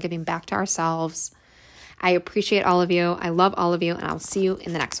what we are giving back to ourselves. I appreciate all of you. I love all of you, and I'll see you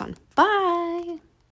in the next one. Bye.